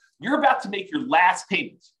loan, you're about to make your last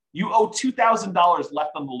payment. You owe $2,000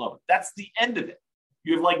 left on the loan. That's the end of it.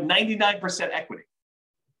 You have like 99% equity.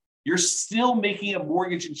 You're still making a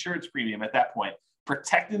mortgage insurance premium at that point,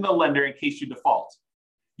 protecting the lender in case you default.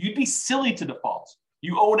 You'd be silly to default.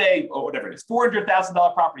 You own whatever it is,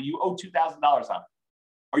 $400,000 property. You owe $2,000 on it.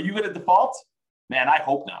 Are you going to default? Man, I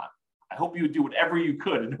hope not. I hope you would do whatever you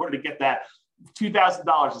could in order to get that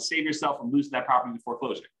 $2,000 to save yourself from losing that property to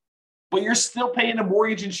foreclosure. But you're still paying a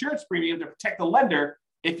mortgage insurance premium to protect the lender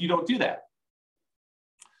if you don't do that.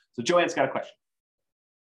 So Joanne's got a question.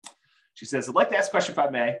 She says, I'd like to ask a question if I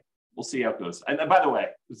may. We'll see how it goes. And by the way,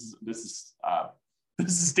 this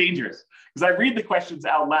is dangerous because I read the questions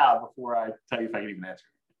out loud before I tell you if I can even answer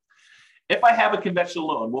it. If I have a conventional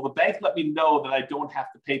loan, will the bank let me know that I don't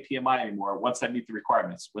have to pay PMI anymore once I meet the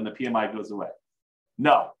requirements when the PMI goes away?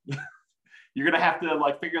 No. You're going to have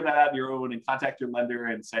to figure that out on your own and contact your lender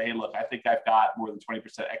and say, hey, look, I think I've got more than 20%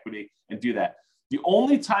 equity and do that. The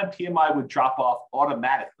only time PMI would drop off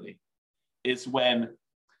automatically is when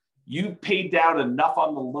you paid down enough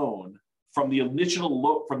on the loan from the original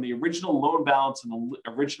loan balance and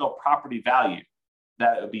the original property value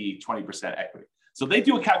that it would be 20% equity. So they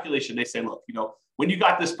do a calculation. They say, look, when you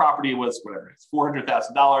got this property, it was whatever it's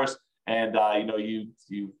 $400,000, and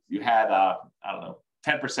you had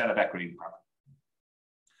 10% of equity in the property.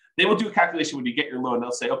 They will do a calculation when you get your loan.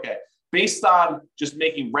 They'll say, okay, based on just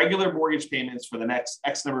making regular mortgage payments for the next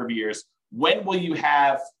X number of years, when will you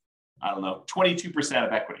have 22%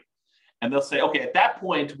 of equity? And they'll say, okay, at that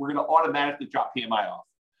point, we're going to automatically drop PMI off.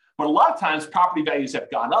 But a lot of times, property values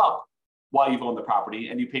have gone up while you've owned the property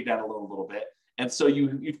and you paid down a little bit. And so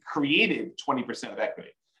you've created 20% of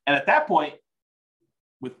equity. And at that point,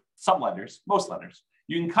 with some lenders, most lenders,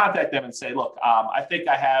 you can contact them and say, look, I think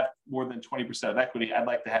I have more than 20% of equity. I'd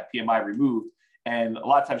like to have PMI removed. And a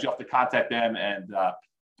lot of times you have to contact them and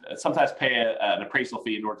sometimes pay an appraisal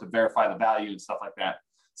fee in order to verify the value and stuff like that.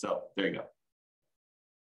 So there you go.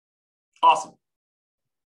 Awesome.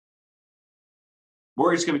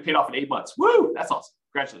 Mortgage is going to be paid off in 8 months. Woo! That's awesome.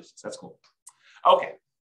 Congratulations. That's cool. Okay.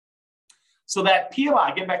 So that PMI,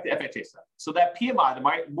 getting back to FHA stuff. So that PMI,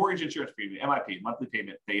 the mortgage insurance premium, MIP, monthly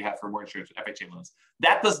payment that you have for mortgage insurance, FHA loans,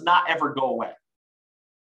 that does not ever go away,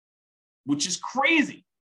 which is crazy.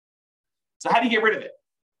 So how do you get rid of it?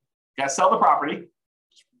 You got to sell the property.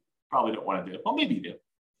 Probably don't want to do it. Well, maybe you do.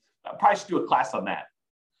 Probably should do a class on that.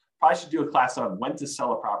 Probably should do a class on when to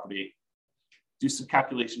sell a property. Do some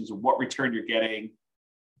calculations of what return you're getting.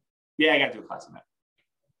 Yeah, I got to do a class on that.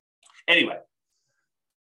 Anyway,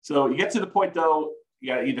 so you get to the point, though, you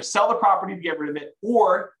got to either sell the property to get rid of it,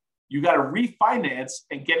 or you got to refinance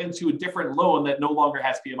and get into a different loan that no longer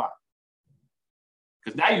has PMI.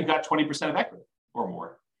 Because now you've got 20% of equity or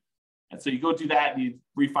more. And so you go do that and you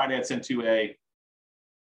refinance into a,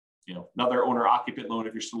 another owner occupant loan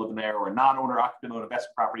if you're still living there, or a non-owner occupant loan,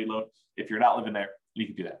 investment property loan if you're not living there. You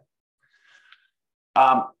can do that.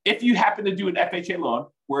 If you happen to do an FHA loan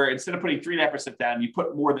where instead of putting 3.5% down, you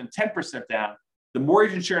put more than 10% down, the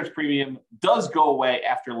mortgage insurance premium does go away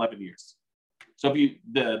after 11 years. So if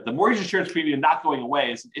the mortgage insurance premium not going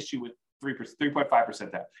away is an issue with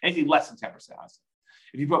 3.5% down, anything less than 10%, honestly.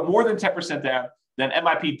 If you put more than 10% down, then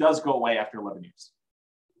MIP does go away after 11 years.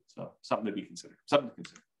 So something to be considered, something to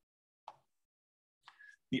consider.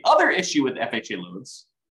 The other issue with FHA loans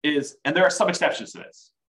is, and there are some exceptions to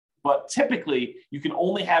this, but typically you can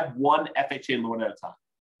only have one FHA loan at a time.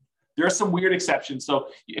 There are some weird exceptions. So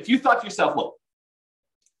if you thought to yourself, look,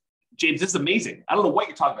 James, this is amazing. I don't know what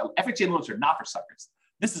you're talking about. FHA loans are not for suckers.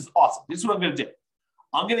 This is awesome. This is what I'm going to do.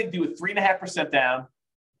 I'm going to do a 3.5% down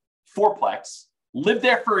fourplex, live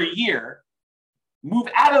there for a year, move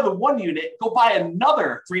out of the one unit, go buy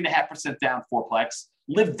another 3.5% down fourplex,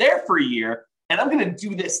 live there for a year, and I'm going to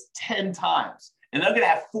do this 10 times. And I'm going to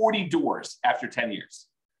have 40 doors after 10 years.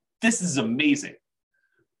 This is amazing.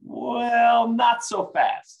 Well, not so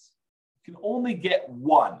fast. You can only get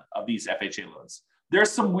one of these FHA loans. There's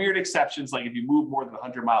some weird exceptions, like if you move more than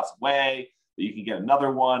 100 miles away, that you can get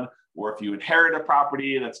another one. Or if you inherit a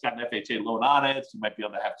property that's got an FHA loan on it, you might be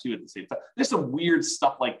able to have two at the same time. There's some weird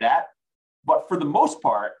stuff like that. But for the most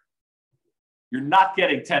part, you're not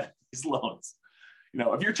getting 10 of these loans.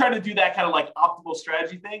 If you're trying to do that kind of like optimal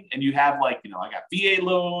strategy thing, and you have like, I got VA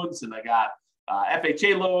loans and I got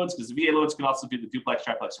FHA loans, because the VA loans can also be the duplex,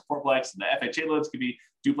 triplex, or fourplex, and the FHA loans can be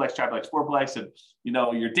duplex, triplex, fourplex. And,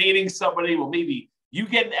 you're dating somebody, well, maybe you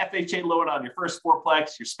get an FHA loan on your first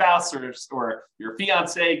fourplex, your spouse or your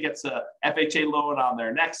fiance gets a FHA loan on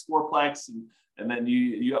their next fourplex, and then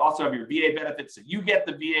you also have your VA benefit. So you get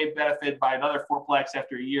the VA benefit by another fourplex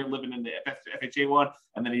after a year living in the FHA one,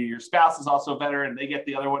 and then your spouse is also better and they get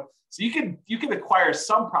the other one. So you can acquire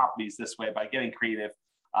some properties this way by getting creative,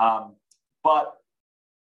 but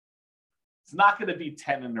it's not going to be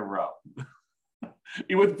 10 in a row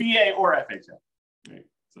with VA or FHA. Right?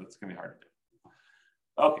 So it's going to be hard to do.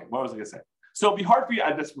 Okay, what was I going to say? So it'd be hard for you,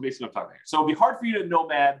 that's basically what I'm talking about here. So it'd be hard for you to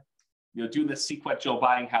nomad, doing this sequential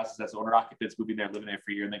buying houses as owner occupants, moving there, living there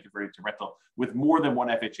for a year, and then converting to rental with more than one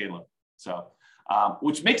FHA loan. So,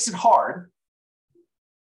 which makes it hard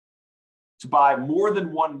to buy more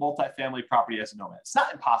than one multifamily property as a nomad. It's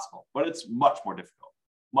not impossible, but it's much more difficult,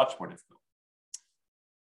 much more difficult.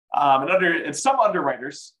 And some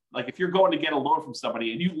underwriters, like if you're going to get a loan from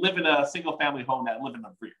somebody and you live in a single family home that live in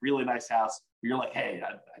a really nice house, you're like, hey,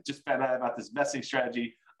 I just found out about this investing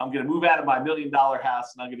strategy. I'm going to move out of my $1 million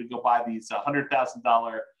house and I'm going to go buy these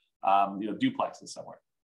 $100,000 duplexes somewhere.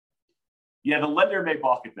 Yeah, the lender may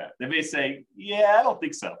balk at that. They may say, yeah, I don't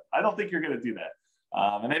think so. I don't think you're going to do that.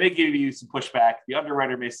 And they may give you some pushback. The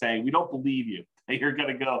underwriter may say, we don't believe you that you're going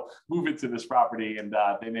to go move into this property. And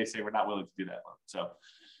they may say, we're not willing to do that loan. So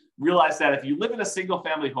realize that if you live in a single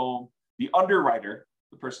family home, the underwriter,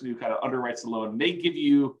 the person who kind of underwrites the loan, may give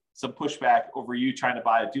you some pushback over you trying to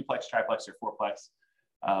buy a duplex, triplex, or fourplex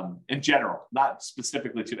in general, not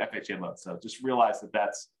specifically to an FHA loan. So just realize that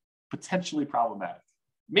that's potentially problematic.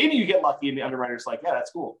 Maybe you get lucky and the underwriter's like, yeah,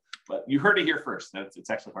 that's cool. But you heard it here first.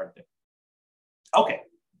 It's actually hard to do. Okay.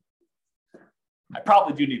 I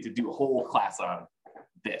probably do need to do a whole class on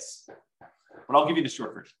this, but I'll give you the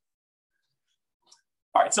short version.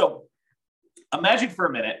 All right, so imagine for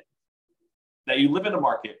a minute that you live in a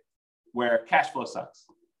market where cash flow sucks.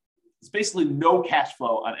 There's basically no cash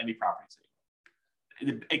flow on any property.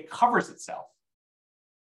 It covers itself,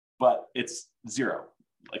 but it's zero,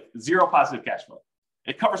 like zero positive cash flow.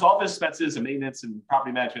 It covers all the expenses and maintenance and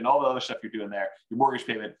property management, and all the other stuff you're doing there, your mortgage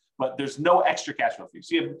payment, but there's no extra cash flow for you.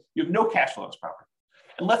 So you have no cash flow on this property.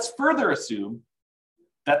 And let's further assume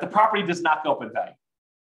that the property does not go up in value.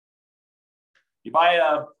 You buy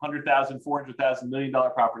a $100,000, $400,000, $1 million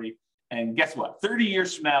property, and guess what? 30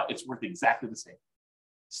 years from now, it's worth exactly the same.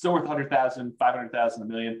 Still worth $100,000, $500,000, $1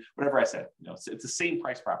 million, whatever I said. It's the same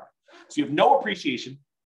price property. So you have no appreciation,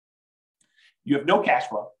 you have no cash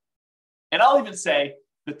flow, and I'll even say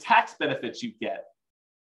the tax benefits you get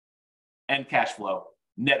and cash flow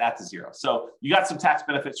net out to zero. So you got some tax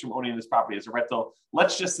benefits from owning this property as a rental.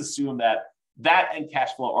 Let's just assume that and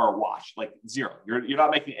cash flow are a wash, like zero. You're not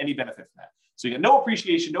making any benefit from that. So you get no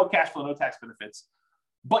appreciation, no cash flow, no tax benefits,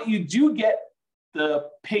 but you do get the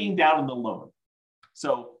paying down on the loan.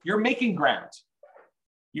 So you're making ground.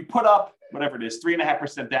 You put up whatever it is,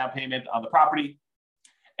 3.5% down payment on the property,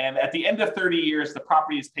 And at the end of 30 years, the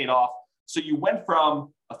property is paid off. So you went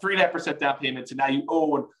from a 3.5% down payment to now you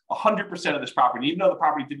own 100% of this property. Even though the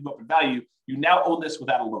property didn't go up in value, you now own this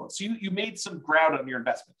without a loan. So you made some ground on your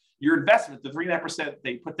investment. Your investment, the 3.5%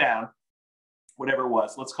 they put down, whatever it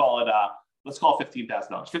was, let's call it $15,000.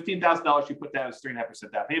 $15,000 you put down as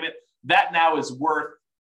 3.5% down payment. That now is worth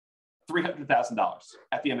 $300,000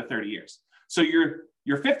 at the end of 30 years. So your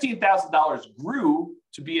 $15,000 grew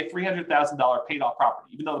to be a $300,000 paid off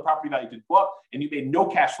property, even though the property value didn't go up and you made no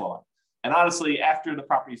cash flow on it. And honestly, after the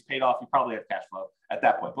property is paid off, you probably have cash flow at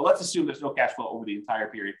that point. But let's assume there's no cash flow over the entire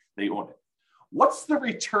period that you own it. What's the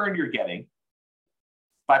return you're getting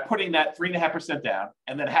by putting that 3.5% down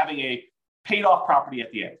and then having a paid off property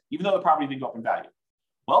at the end, even though the property didn't go up in value?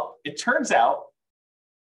 Well, it turns out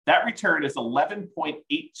that return is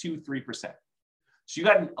 11.823%. So you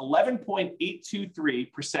got an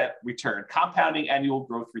 11.823% return, compounding annual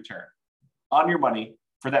growth return on your money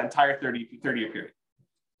for that entire 30-year period.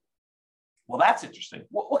 Well, that's interesting.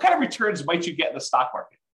 What kind of returns might you get in the stock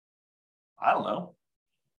market? I don't know.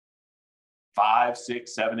 5,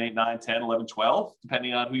 6, 7, 8, 9, 10, 11, 12,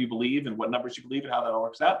 depending on who you believe and what numbers you believe and how that all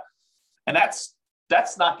works out. And that's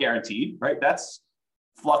not guaranteed, right? That's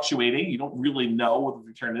fluctuating. You don't really know what the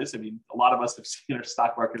return is. I mean, a lot of us have seen our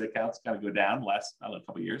stock market accounts kind of go down the last,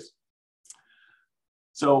 couple of years.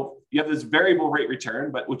 So you have this variable rate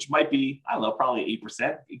return, but which might be, probably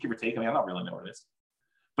 8%, give or take. I don't really know what it is.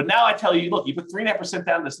 But now I tell you, look, you put 3.5%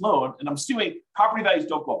 down this loan, and I'm assuming property values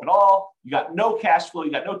don't go up at all. You got no cash flow.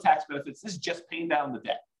 You got no tax benefits. This is just paying down the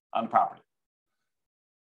debt on the property.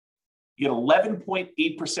 You get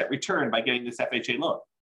 11.8% return by getting this FHA loan.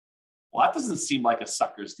 Well, that doesn't seem like a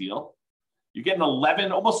sucker's deal. You're getting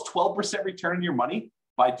 11, almost 12% return on your money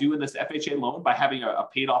by doing this FHA loan, by having a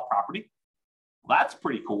paid off property. Well, that's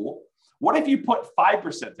pretty cool. What if you put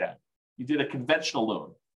 5% down? You did a conventional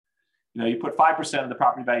loan. You put 5% of the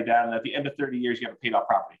property value down, and at the end of 30 years, you have a paid off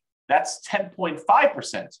property. That's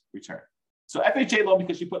 10.5% return. So FHA loan,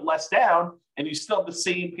 because you put less down and you still have the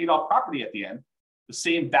same paid off property at the end, the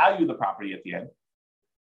same value of the property at the end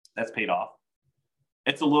that's paid off,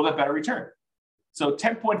 it's a little bit better return. So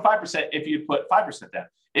 10.5% if you put 5% down.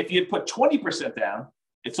 If you put 20% down,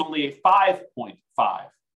 it's only a 5.511%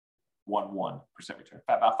 return,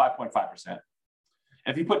 about 5.5%. And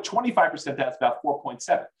if you put 25% down, it's about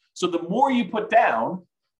 4.7. So the more you put down,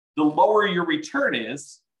 the lower your return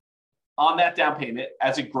is on that down payment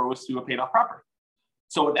as it grows to a paid off property.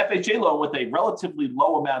 So an FHA loan with a relatively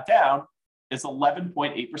low amount down is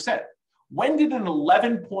 11.8%. When did an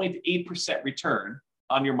 11.8% return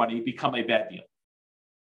on your money become a bad deal?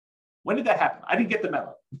 When did that happen? I didn't get the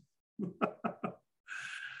memo.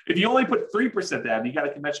 If you only put 3% down, you got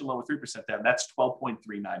a conventional loan with 3% down, that's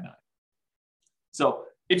 12.399. So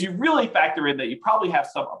if you really factor in that you probably have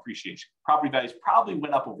some appreciation, property values probably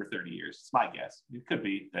went up over 30 years. It's my guess. It could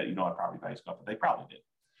be that you don't have property values go up, but they probably did.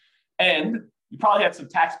 And you probably had some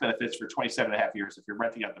tax benefits for 27.5 years. If you're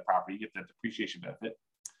renting out the property, you get that depreciation benefit.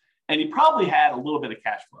 And you probably had a little bit of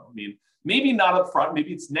cash flow. I mean, maybe not up front,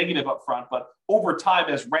 maybe it's negative up front, but over time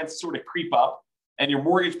as rents sort of creep up and your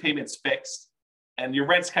mortgage payment's fixed and your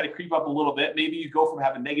rents kind of creep up a little bit, maybe you go from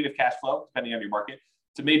having negative cash flow, depending on your market,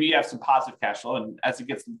 to maybe you have some positive cash flow. And as it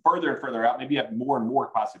gets further and further out, maybe you have more and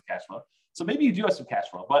more positive cash flow. So maybe you do have some cash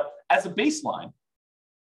flow, but as a baseline,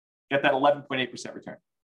 get that 11.8% return.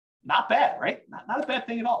 Not bad, right? Not a bad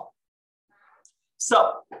thing at all.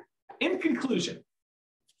 So in conclusion,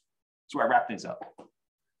 that's where I wrap things up.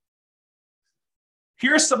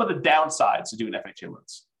 Here are some of the downsides to doing FHA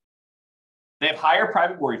loans. They have higher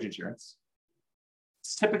private mortgage insurance.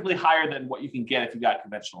 It's typically higher than what you can get if you got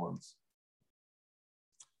conventional loans.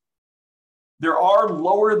 There are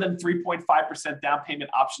lower than 3.5% down payment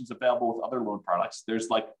options available with other loan products. There's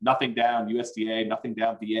like nothing down USDA, nothing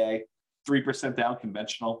down VA, 3% down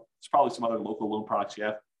conventional. There's probably some other local loan products you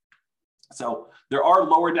have. So there are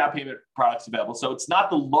lower down payment products available. So it's not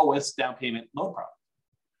the lowest down payment loan product.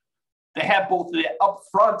 They have both the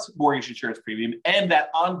upfront mortgage insurance premium and that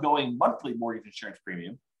ongoing monthly mortgage insurance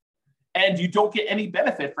premium. And you don't get any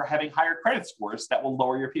benefit for having higher credit scores that will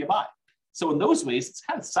lower your PMI. So in those ways, it's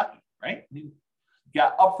kind of sucky, right? You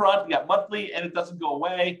got upfront, you got monthly, and it doesn't go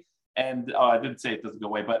away. And I didn't say it doesn't go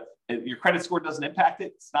away, but your credit score doesn't impact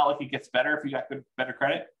it. It's not like it gets better if you got better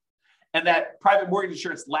credit. And that private mortgage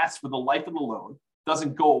insurance lasts for the life of the loan,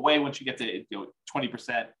 doesn't go away once you get to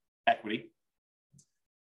 20% equity.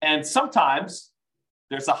 And sometimes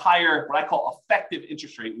there's a higher, what I call effective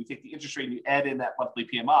interest rate. We take the interest rate and you add in that monthly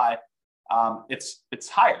PMI. It's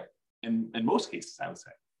higher in most cases, I would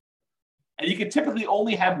say. And you can typically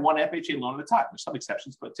only have one FHA loan at a time. There's some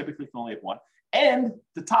exceptions, but typically you can only have one. And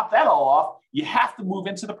to top that all off, you have to move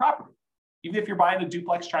into the property. Even if you're buying a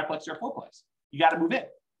duplex, triplex, or fourplex, you got to move in.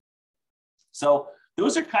 So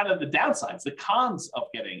those are kind of the downsides, the cons of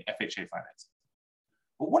getting FHA financing.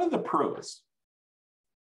 But what are the pros?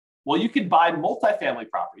 Well, you can buy multifamily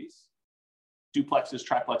properties, duplexes,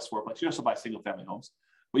 triplex, fourplex. You also buy single family homes,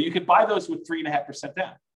 but you could buy those with 3.5%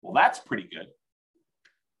 down. Well, that's pretty good.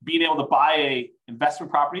 Being able to buy a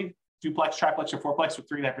investment property, duplex, triplex, or fourplex with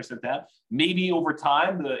 3.5% down, maybe over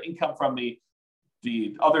time, the income from the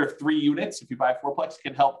other 3 units, if you buy a fourplex,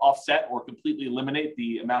 can help offset or completely eliminate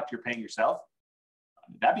the amount you're paying yourself.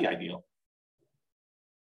 That'd be ideal.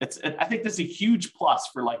 I think this is a huge plus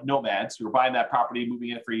for like nomads who are buying that property, moving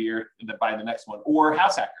in for a year, and then buying the next one, or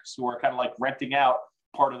house hackers who are kind of like renting out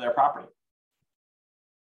part of their property.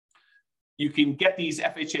 You can get these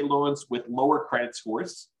FHA loans with lower credit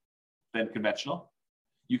scores than conventional.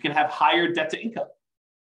 You can have higher debt to income.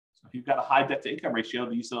 So if you've got a high debt to income ratio,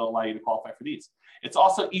 these will allow you to qualify for these. It's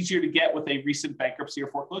also easier to get with a recent bankruptcy or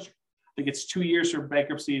foreclosure. I think it's 2 years for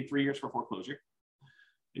bankruptcy and 3 years for foreclosure.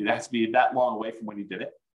 It has to be that long away from when you did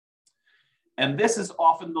it. And this is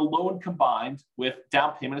often the loan combined with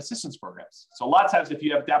down payment assistance programs. So a lot of times if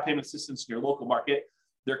you have down payment assistance in your local market,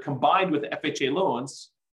 they're combined with FHA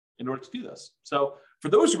loans in order to do this. So for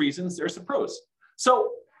those reasons, there's some pros.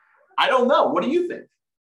 So I don't know. What do you think?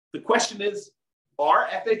 The question is, are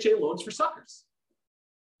FHA loans for suckers?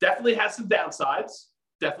 Definitely has some downsides,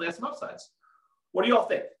 definitely has some upsides. What do y'all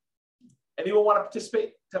think? Anyone want to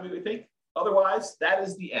participate? Tell me what you think. Otherwise, that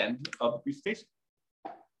is the end of the presentation.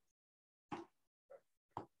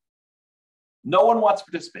 No one wants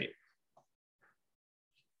to participate.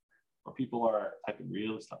 Or people are typing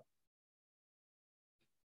real stuff.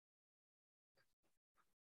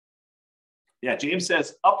 Yeah, James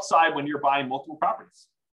says upside when you're buying multiple properties.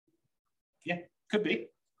 Yeah, could be.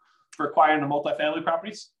 For acquiring the multifamily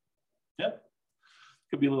properties. Yeah,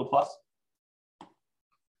 could be a little plus.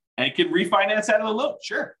 And you can refinance out of the loan.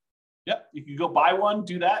 Sure. Yep, you can go buy one,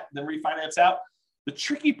 do that, then refinance out. The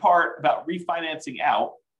tricky part about refinancing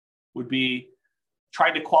out would be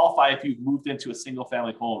trying to qualify if you've moved into a single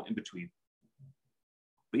family home in between.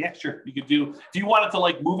 But yeah, sure, you could do, if you wanted to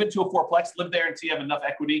like move into a fourplex, live there until you have enough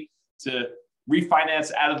equity to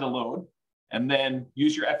refinance out of the loan and then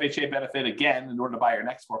use your FHA benefit again in order to buy your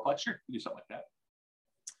next fourplex, sure, you can do something like that.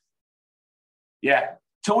 Yeah,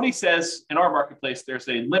 Tony says in our marketplace, there's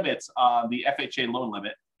a limit on the FHA loan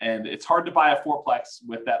limit, and it's hard to buy a fourplex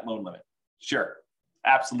with that loan limit. Sure,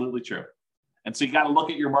 absolutely true. And so you got to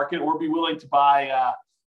look at your market or be willing to buy,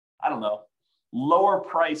 I don't know, lower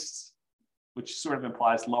priced, which sort of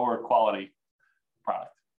implies lower quality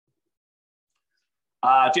product.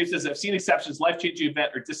 James says, I've seen exceptions, life-changing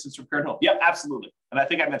event or distance from current home. Yep, absolutely. And I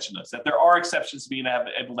think I mentioned this, that there are exceptions to being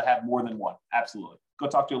able to have more than one. Absolutely. Go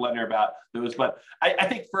talk to a lender about those. But I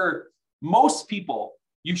think for most people,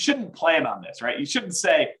 you shouldn't plan on this, right? You shouldn't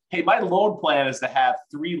say, hey, my loan plan is to have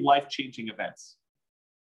 3 life-changing events.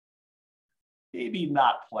 Maybe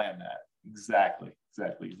not plan that. Exactly.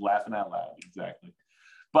 He's laughing out loud. Exactly.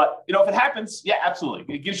 But, if it happens, yeah,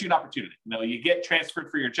 absolutely. It gives you an opportunity. You get transferred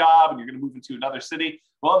for your job and you're going to move into another city.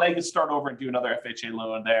 Well, now you can start over and do another FHA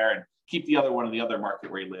loan there and keep the other one in the other market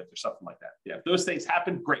where you live or something like that. Yeah, if those things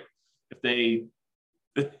happen, great.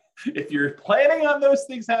 If you're planning on those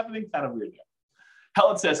things happening, kind of weird.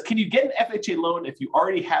 Helen says, can you get an FHA loan if you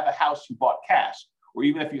already have a house you bought cash or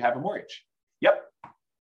even if you have a mortgage? Yep,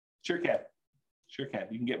 sure can. Sure can.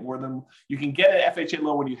 You can get an FHA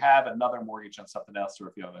loan when you have another mortgage on something else or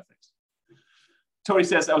a few other things. Tony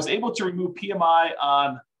says, I was able to remove PMI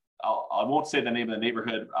on, I won't say the name of the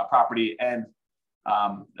neighborhood property, and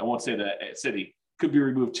I won't say the city, could be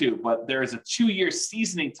removed too, but there is a 2-year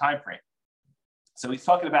seasoning time frame. So he's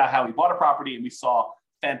talking about how he bought a property and we saw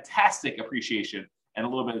fantastic appreciation and a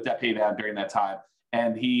little bit of debt pay down during that time.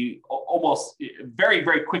 And he almost very,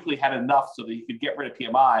 very quickly had enough so that he could get rid of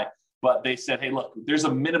PMI. But they said, hey, look, there's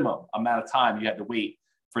a minimum amount of time you had to wait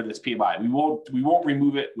for this PMI. We won't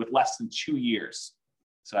remove it with less than 2 years.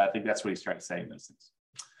 So I think that's what he's trying to say in those things.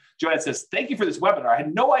 Joanne says, thank you for this webinar. I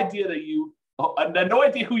had no idea I had no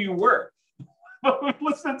idea who you were.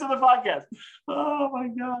 Listen to the podcast. Oh my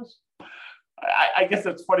gosh. I guess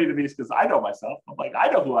that's funny to me because I know myself. I'm like, I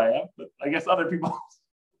know who I am, but I guess other people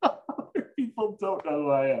don't know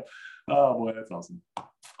who I am. Oh boy, that's awesome.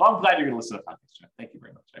 Well, I'm glad you're going to listen to the podcast, John. Thank you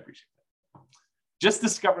very much. I appreciate that. Just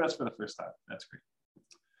discovered us for the first time. That's great.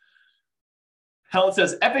 Helen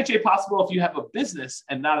says, FHA possible if you have a business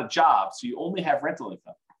and not a job, so you only have rental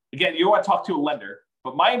income. Again, you want to talk to a lender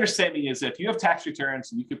But my understanding is that if you have tax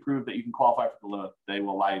returns and you can prove that you can qualify for the loan, they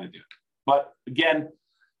will allow you to do it. But again,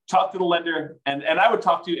 talk to the lender. And I would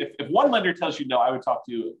talk to, if one lender tells you no, I would talk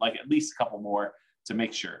to like at least a couple more to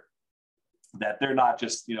make sure that they're not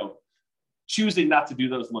just, choosing not to do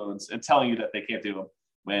those loans and telling you that they can't do them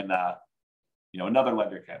when, another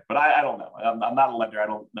lender can. But I don't know. I'm not a lender. I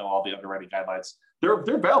don't know all the underwriting guidelines. They're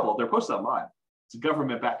available. They're posted online. It's a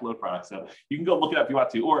government-backed loan product. So you can go look it up if you want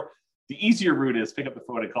to. Or the easier route is pick up the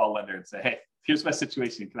phone and call a lender and say, hey, here's my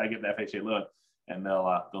situation. Can I get an FHA loan? And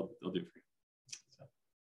they'll do it for you. So.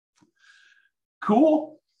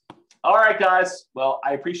 Cool. All right, guys. Well,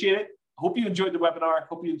 I appreciate it. Hope you enjoyed the webinar.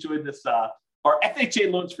 Hope you enjoyed this, our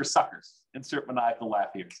FHA Loans for Suckers. Insert maniacal laugh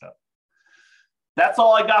here. So that's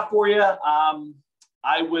all I got for you.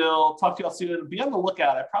 I will talk to you all soon. Be on the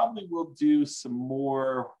lookout. I probably will do some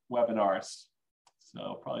more webinars. So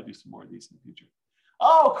I'll probably do some more of these in the future.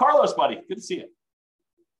 Oh, Carlos, buddy. Good to see you.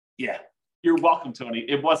 Yeah, you're welcome, Tony.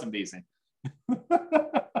 It was amazing.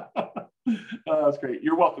 That was great.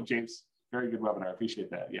 You're welcome, James. Very good webinar. I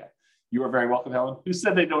appreciate that. Yeah. You are very welcome, Helen. Who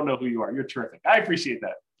said they don't know who you are? You're terrific. I appreciate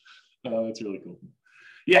that. That's really cool.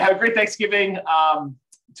 Yeah, have a great Thanksgiving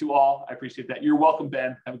to all. I appreciate that. You're welcome,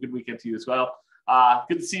 Ben. Have a good weekend to you as well.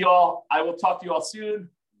 Good to see you all. I will talk to you all soon.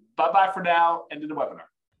 Bye-bye for now. End of the webinar.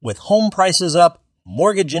 With home prices up,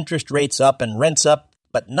 mortgage interest rates up, and rents up,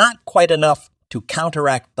 but not quite enough to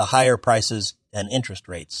counteract the higher prices and interest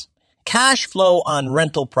rates, cash flow on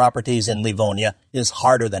rental properties in Livonia is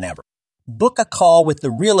harder than ever. Book a call with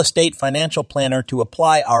the Real Estate Financial Planner to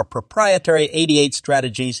apply our proprietary 88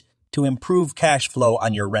 strategies to improve cash flow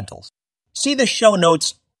on your rentals. See the show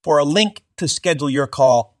notes for a link to schedule your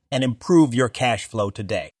call and improve your cash flow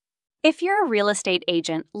today. If you're a real estate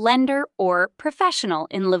agent, lender, or professional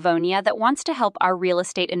in Livonia that wants to help our real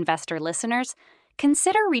estate investor listeners,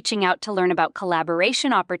 consider reaching out to learn about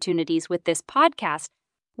collaboration opportunities with this podcast.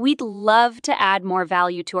 We'd love to add more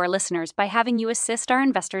value to our listeners by having you assist our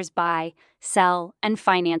investors buy, sell, and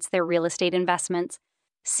finance their real estate investments.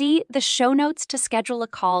 See the show notes to schedule a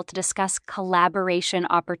call to discuss collaboration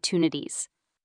opportunities.